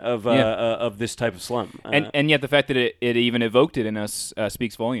depiction of this type of slum. And yet the fact that it even evoked it in us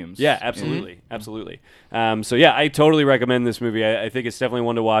speaks volumes. Yeah, absolutely. Absolutely. So, yeah, I totally recommend this movie. I think it's definitely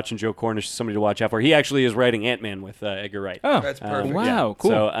one to watch, and Joe Cornish is somebody to watch out for. He actually is writing Ant-Man with Edgar Wright. Oh, That's perfect. Wow,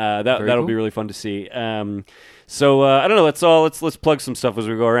 cool. So that'll cool. be really fun to see. So I don't know. Let's plug some stuff as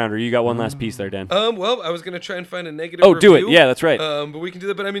we go around. Or you got one last piece there, Dan? Well, I was going to try and find a negative Oh, do review. it. Yeah, that's right. But we can do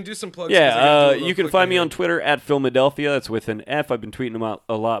that. But I mean, do some plugs. 'cause I gotta do a Yeah, little you can quick find me here. on Twitter at Philadelphia. That's with an F. I've been tweeting about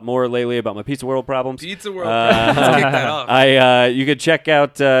a lot more lately about my Pizza World problems. Pizza World. Let's kick that off. You could check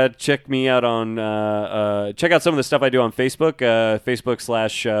me out on check out some of the stuff I do on Facebook.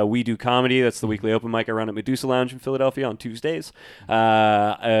 Facebook / We Do Comedy. That's the weekly open mic I run at Medusa Lounge in Philadelphia on Tuesdays.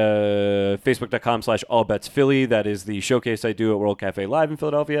 Facebook.com / All Bets Philly. That is the showcase I do at World Cafe Live in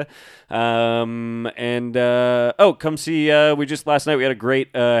Philadelphia. Come see. Last night we had a great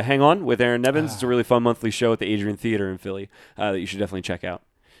Hang On with Aaron Nevins. It's a really fun monthly show at the Adrian Theater in Philly that you should definitely check out.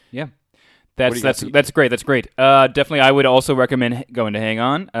 Yeah. do you got, That's great. That's great. Definitely, I would also recommend going to Hang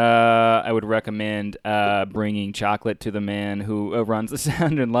On. I would recommend bringing chocolate to the man who runs the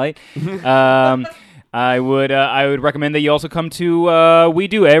Sound and Light. I would recommend that you also come to We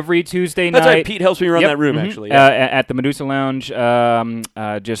Do every Tuesday night. That's right. Pete helps me run that room actually. Yeah. At the Medusa Lounge,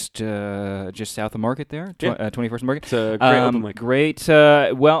 just south of Market there, 21st Market. It's a great open mic. Great.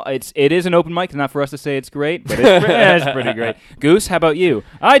 Well, it is an open mic. It's not for us to say it's great, but it's pretty great. Goose, how about you?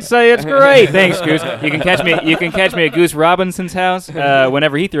 I'd say it's great. Thanks, Goose. You can catch me at Goose Robinson's house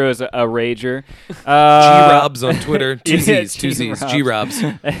whenever he throws a rager. G-Robs on Twitter. Two Z's. G-Robs. G-Robs.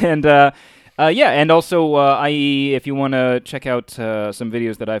 And also, if you want to check out some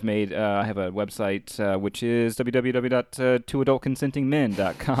videos that I've made, I have a website which is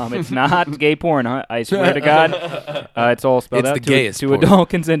www.twoadultconsentingmen.com. It's not gay porn, I swear to God. It's all spelled It's out. the gayest Two porn. adult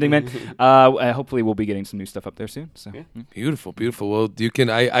consenting men. Hopefully, we'll be getting some new stuff up there soon. So. Beautiful, beautiful. Well, you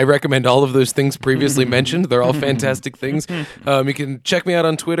can. I recommend all of those things previously mentioned. They're all fantastic things. You can check me out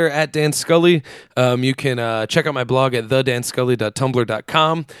on Twitter at Dan Scully. You can check out my blog at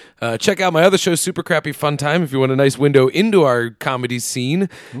thedanscully.tumblr.com. Check out my other show, Super Crappy Fun Time, if you want a nice window into our comedy scene.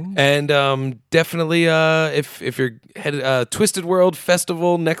 Ooh. And definitely, if you're headed Twisted World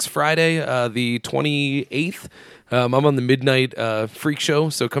Festival next Friday, the 28th. I'm on the Midnight Freak Show,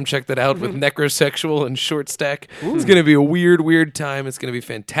 so come check that out with Necrosexual and Short Stack. Ooh. It's going to be a weird time. It's going to be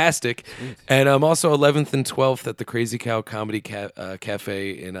fantastic. And I'm also 11th and 12th at the Crazy Cow Comedy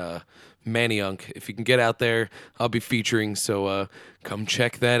Cafe in Manayunk. If you can get out there, I'll be featuring, so come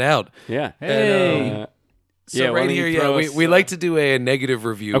check that out. Yeah. Hey. And, so right here, we like to do a negative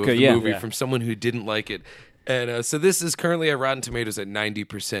review of the movie from someone who didn't like it. And so this is currently at Rotten Tomatoes at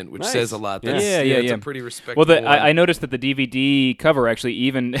 90%, which says a lot. That's, it's a pretty respectable Well, I noticed that the DVD cover actually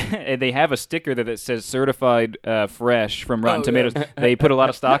even they have a sticker that says certified fresh from Rotten Tomatoes. Yeah. They put a lot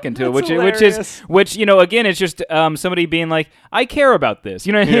of stock into it, which again, it's just somebody being like, I care about this.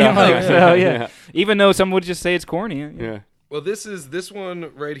 You know what I mean? Even though someone would just say it's corny. Yeah. Well, this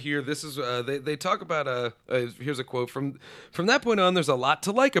one right here. This is they talk about here's a quote from that point on. There's a lot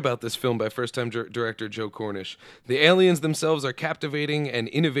to like about this film by first-time director Joe Cornish. The aliens themselves are captivating and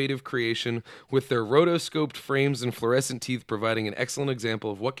innovative creation, with their rotoscoped frames and fluorescent teeth providing an excellent example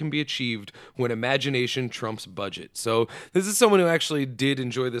of what can be achieved when imagination trumps budget. So this is someone who actually did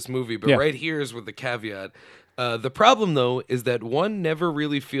enjoy this movie, but right here is with the caveat. The problem, though, is that one never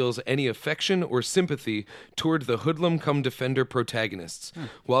really feels any affection or sympathy toward the hoodlum-cum-defender protagonists.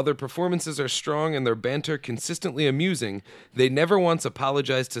 While their performances are strong and their banter consistently amusing, they never once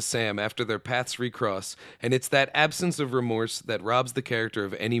apologize to Sam after their paths recross, and it's that absence of remorse that robs the character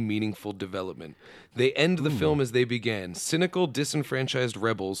of any meaningful development. They end the film as they began, cynical, disenfranchised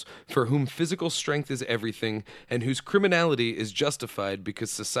rebels for whom physical strength is everything and whose criminality is justified because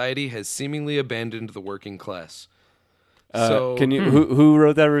society has seemingly abandoned the working class. Can you who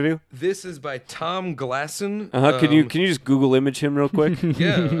wrote that review? This is by Tom Glasson. Can you just Google image him real quick?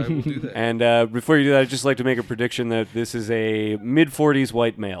 Yeah, I will do that. And before you do that, I'd just like to make a prediction that this is a mid-40s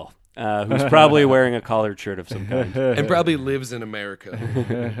white male who's probably wearing a collared shirt of some kind. And probably lives in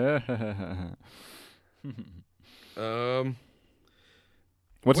America.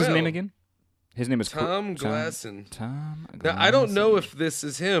 What's his name again? His name is Tom Glasson. Tom Glasson. Now, I don't know if this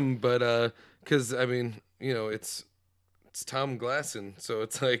is him, but because I mean, you know, it's Tom Glasson, so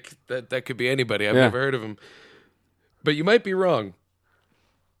it's like that could be anybody. I've never heard of him, but you might be wrong.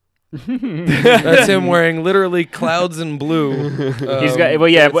 That's him wearing literally clouds and blue. He's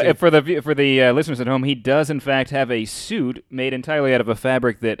got for the listeners at home, he does in fact have a suit made entirely out of a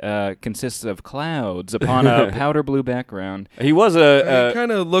fabric that consists of clouds upon a powder blue background. He was he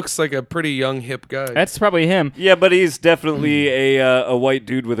kind of looks like a pretty young hip guy. That's probably him. Yeah, but he's definitely a white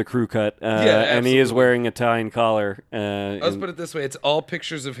dude with a crew cut. And he is wearing a tie and collar. Let's put it this way: it's all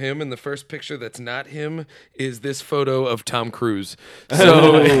pictures of him, and the first picture that's not him is this photo of Tom Cruise.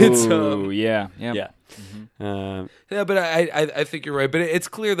 So it's. Yeah. Yeah, but I think you're right. But it's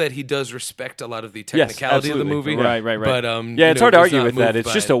clear that he does respect a lot of the technicality of the movie. Right. But it's hard to argue with that.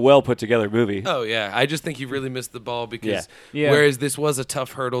 It's just a well put together movie. Oh yeah, I just think he really missed the ball because whereas this was a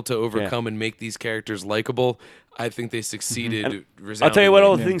tough hurdle to overcome and make these characters likable, I think they succeeded. I'll tell you what,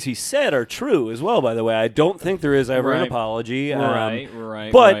 all the things he said are true as well, by the way. I don't think there is ever an apology.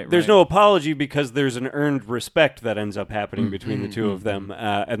 But there's no apology because there's an earned respect that ends up happening between the two of them.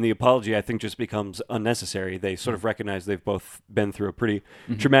 And the apology, I think, just becomes unnecessary. They sort of recognize they've both been through a pretty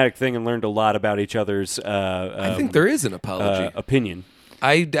traumatic thing and learned a lot about each other's I think there is an apology. Opinion.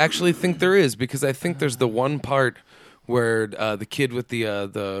 I actually think there is, because I think there's the one part where the kid with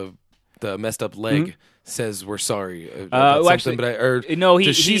the messed up leg says we're sorry about something, but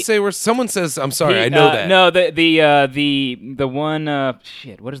does she say someone says I'm sorry? I know that. No, the one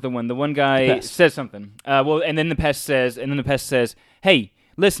what is the one? The one guy says something. And then the pest says, "Hey,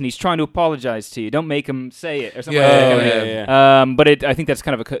 listen, he's trying to apologize to you. Don't make him say it," or something like that. But I think that's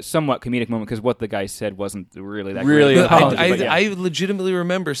kind of a somewhat comedic moment because what the guy said wasn't really that great. I legitimately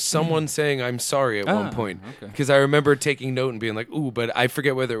remember someone saying I'm sorry at one point because I remember taking note and being like, "Ooh," but I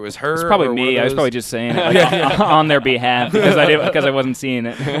forget whether it was her. It's probably me. I was probably just saying it on their behalf because I wasn't seeing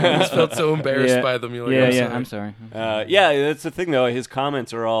it. I just felt so embarrassed by them. You're like, I'm sorry. That's the thing, though. His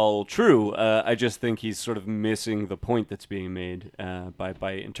comments are all true. I just think he's sort of missing the point that's being made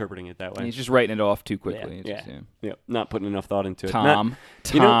by interpreting it that way. He's just writing it off too quickly. Not putting enough thought into it. Tom.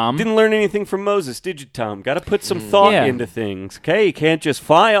 Didn't learn anything from Moses, did you, Tom? Got to put some thought into things. Okay, you can't just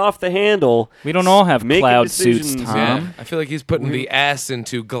fly off the handle. We don't all have cloud suits, Tom. Yeah. I feel like he's putting the ass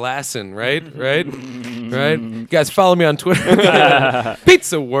into Glasson, right? Right? Guys, follow me on Twitter.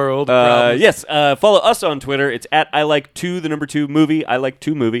 Pizza World. Yes, follow us on Twitter. It's at ILike2movie. I like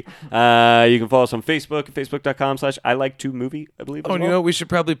 2 movie. You can follow us on Facebook, facebook.com/ILike2movie, I believe. Oh, and you know, we should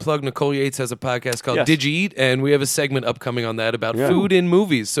probably plug Nicole Yates has a podcast called Did You Eat? And we have a segment upcoming on that about food in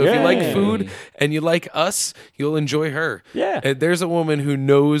movies. So if you like food and you like us, you'll enjoy her. Yeah. And there's a woman who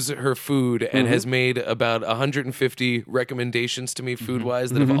knows her food and has made about 150 recommendations to me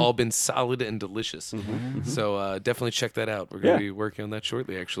food-wise that have all been solid and delicious. So definitely check that out. We're going to be working on that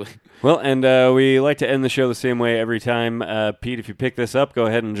shortly, actually. Well, and we like to end the show the same way every time. Pete, if you pick this up, go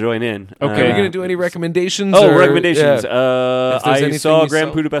ahead and join in. Okay. Are you going to do any recommendations? Recommendations. I saw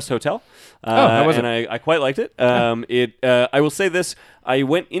Grand Budapest Budapest Hotel. How was it? And I quite liked it. I will say this. I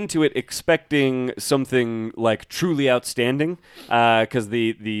went into it expecting something like truly outstanding because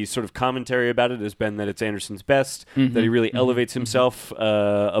the sort of commentary about it has been that it's Anderson's best, that he really elevates himself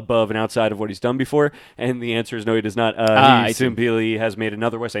above and outside of what he's done before. And the answer is no, he does not. He simply has made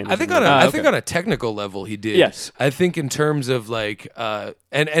another Wes Anderson. I think on a technical level he did. Yes. I think in terms of like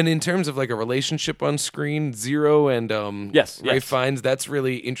and in terms of like a relationship on screen, Zero and Ralph Fiennes, that's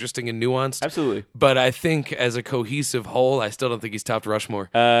really interesting and nuanced. Absolutely. But I think as a cohesive whole, I still don't think he's topped Rushmore.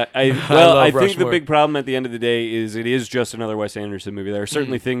 I think the Rushmore. big problem at the end of the day is it is just another Wes Anderson movie. There are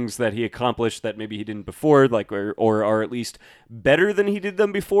certainly things that he accomplished that maybe he didn't before, like or are at least better than he did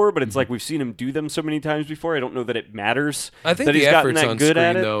them before. But it's like we've seen him do them so many times before. I don't know that it matters. I think that the he's gotten effort's that on good screen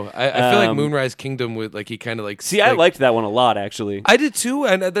at it. though. I feel like Moonrise Kingdom would like he kind of like. See, I liked that one a lot actually. I did too,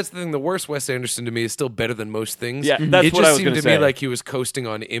 and that's the thing. The worst Wes Anderson to me is still better than most things. Yeah, that's it what just I was seemed gonna to say. me like he was coasting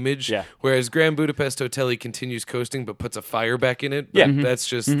on image. Yeah. Whereas Grand Budapest Hotel, he continues coasting but puts a fire back in it. Yeah. But that's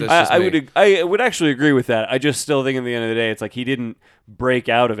just I me. would actually agree with that. I just still think at the end of the day, it's like he didn't break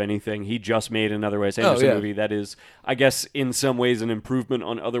out of anything. He just made another Wes Anderson yeah. movie that is, I guess, in some ways an improvement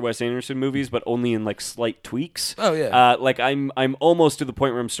on other Wes Anderson movies, but only in like slight tweaks. Oh, yeah. Like I'm almost to the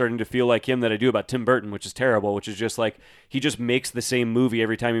point where I'm starting to feel like him that I do about Tim Burton, which is terrible. Which is just like he just makes the same movie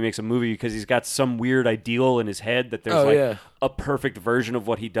every time he makes a movie because he's got some weird ideal in his head that there's a perfect version of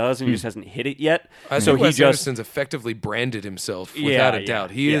what he does and he just hasn't hit it yet. I so think he Wes just Anderson's effectively branded himself without a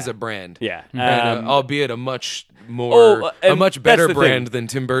doubt. He is a brand. Yeah. And, albeit a much more, a and much that's better the brand thing. than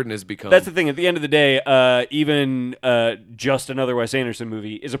Tim Burton has become. That's the thing. At the end of the day, even just another Wes Anderson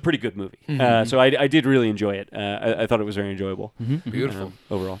movie is a pretty good movie. So I did really enjoy it. I thought it was very enjoyable. Beautiful.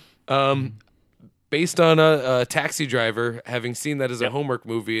 Overall. Based on a Taxi Driver, having seen that as a homework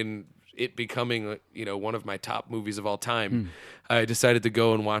movie and it becoming one of my top movies of all time, I decided to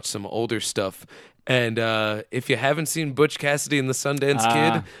go and watch some older stuff. And if you haven't seen Butch Cassidy and the Sundance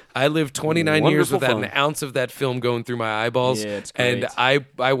Kid, I lived 29 years Wonderful without film. an ounce of that film going through my eyeballs. Yeah, it's great. And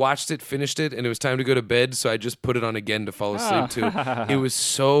I watched it, finished it, and it was time to go to bed, so I just put it on again to fall asleep to. It was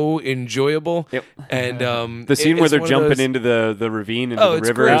so enjoyable. Yep. And The scene where it's they're one of jumping those- into the ravine into Oh, the it's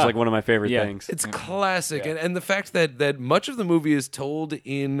river great. is like one of my favorite Yeah. things. It's classic, and the fact that much of the movie is told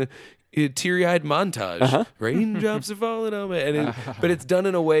in a teary-eyed montage. Raindrops are falling on me, but it's done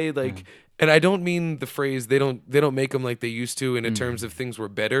in a way like. And I don't mean the phrase they don't make them like they used to in terms of things were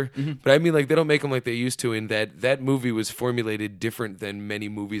better, but I mean like they don't make them like they used to in that movie was formulated different than many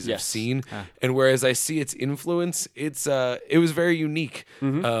movies I've seen, and whereas I see its influence, it was very unique.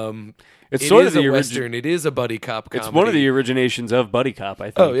 It's It sort of is the a origi- western. It is a buddy cop comedy. It's one of the originations of Buddy Cop,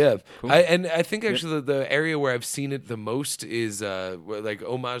 I think. Oh yeah, I think actually the area where I've seen it the most is like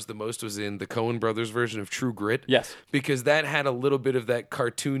homage the most was in the Coen Brothers version of True Grit. Yes. because that had a little bit of that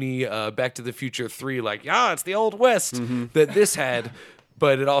cartoony Back to the Future 3, like it's the Old West that this had,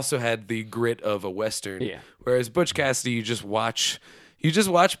 but it also had the grit of a western. Yeah. Whereas Butch Cassidy, you just watch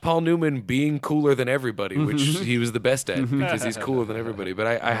Paul Newman being cooler than everybody, which he was the best at because he's cooler than everybody. But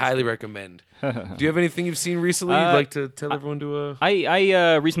I highly recommend. Do you have anything you've seen recently you'd like to tell everyone to?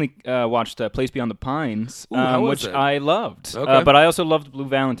 I recently watched Place Beyond the Pines, how was which that? I loved. Okay. But I also loved Blue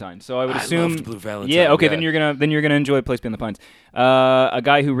Valentine, so I would assume. loved Blue Valentine, Yeah. Okay. yeah. Then you're gonna enjoy Place Beyond the Pines. A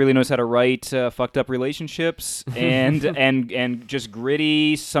guy who really knows how to write fucked up relationships and just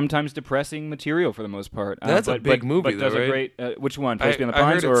gritty, sometimes depressing material for the most part. That's a big movie, but does though, a right? great. Which one? Place Beyond the I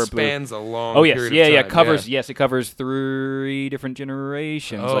Pines heard or it Blue? spans a long. Oh yes, period yeah, of yeah. time. Covers yes, it covers 3 different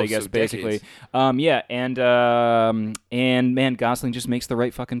generations. Oh, I guess so basically. decades. Yeah, and man, Gosling just makes the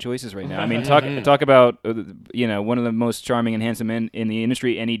right fucking choices right now. I mean, talk about one of the most charming and handsome men in the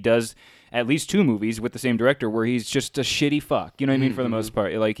industry, and he does at least 2 movies with the same director where he's just a shitty fuck. You know what I mean? For the most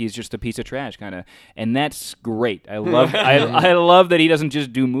part, like he's just a piece of trash kind of, and that's great. I love I love that he doesn't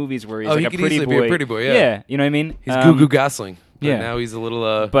just do movies where he's Oh, like he a could pretty easily boy. be a pretty boy, yeah. Yeah, you know what I mean? He's Goo Goo Gosling. But yeah. now he's a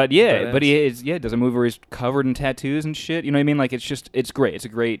little. But yeah, badass. but he is does a movie where he's covered in tattoos and shit. You know what I mean? Like it's great.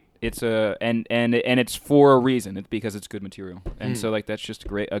 And it's for a reason. It's because it's good material. And so like that's just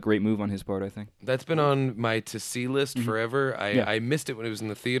a great move on his part, I think. That's been on my to see list forever. I missed it when it was in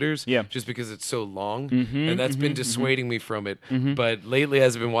the theaters, Yeah. just because it's so long, and that's been dissuading me from it. But lately,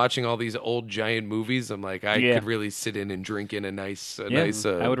 as I've been watching all these old giant movies, I'm like, I could really sit in and drink in a nice.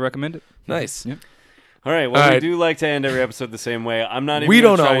 I would recommend it. Nice. Yeah. All right. Well, All we right. do like to end every episode the same way. I'm not. Even We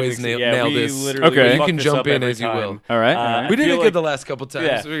gonna don't try and always fix it. nail we this. literally Okay. You fuck can this jump up in every as you time. will. All right. I We did feel it good like- the last couple times.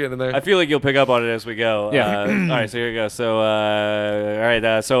 Yeah. We're getting there. I feel like you'll pick up on it as we go. Yeah. All right, so here we go. So, all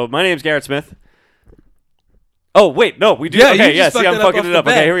right. So my name's Garrett Smith. Oh wait, no, we do. Yeah, you okay, just see, fucked I'm that up fucking off it the up.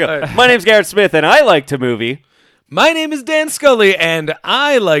 Okay, bat. here we go. All right. My name's Garrett Smith, and I like to movie. My name is Dan Scully, and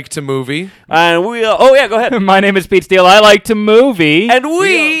I like to movie. And we. Oh yeah, go ahead. My name is Pete Steele. I like to movie. And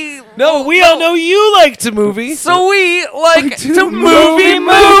we. No, we all know you like to movie. So we like to movie.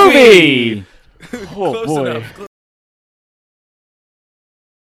 movie. Oh Close boy. enough.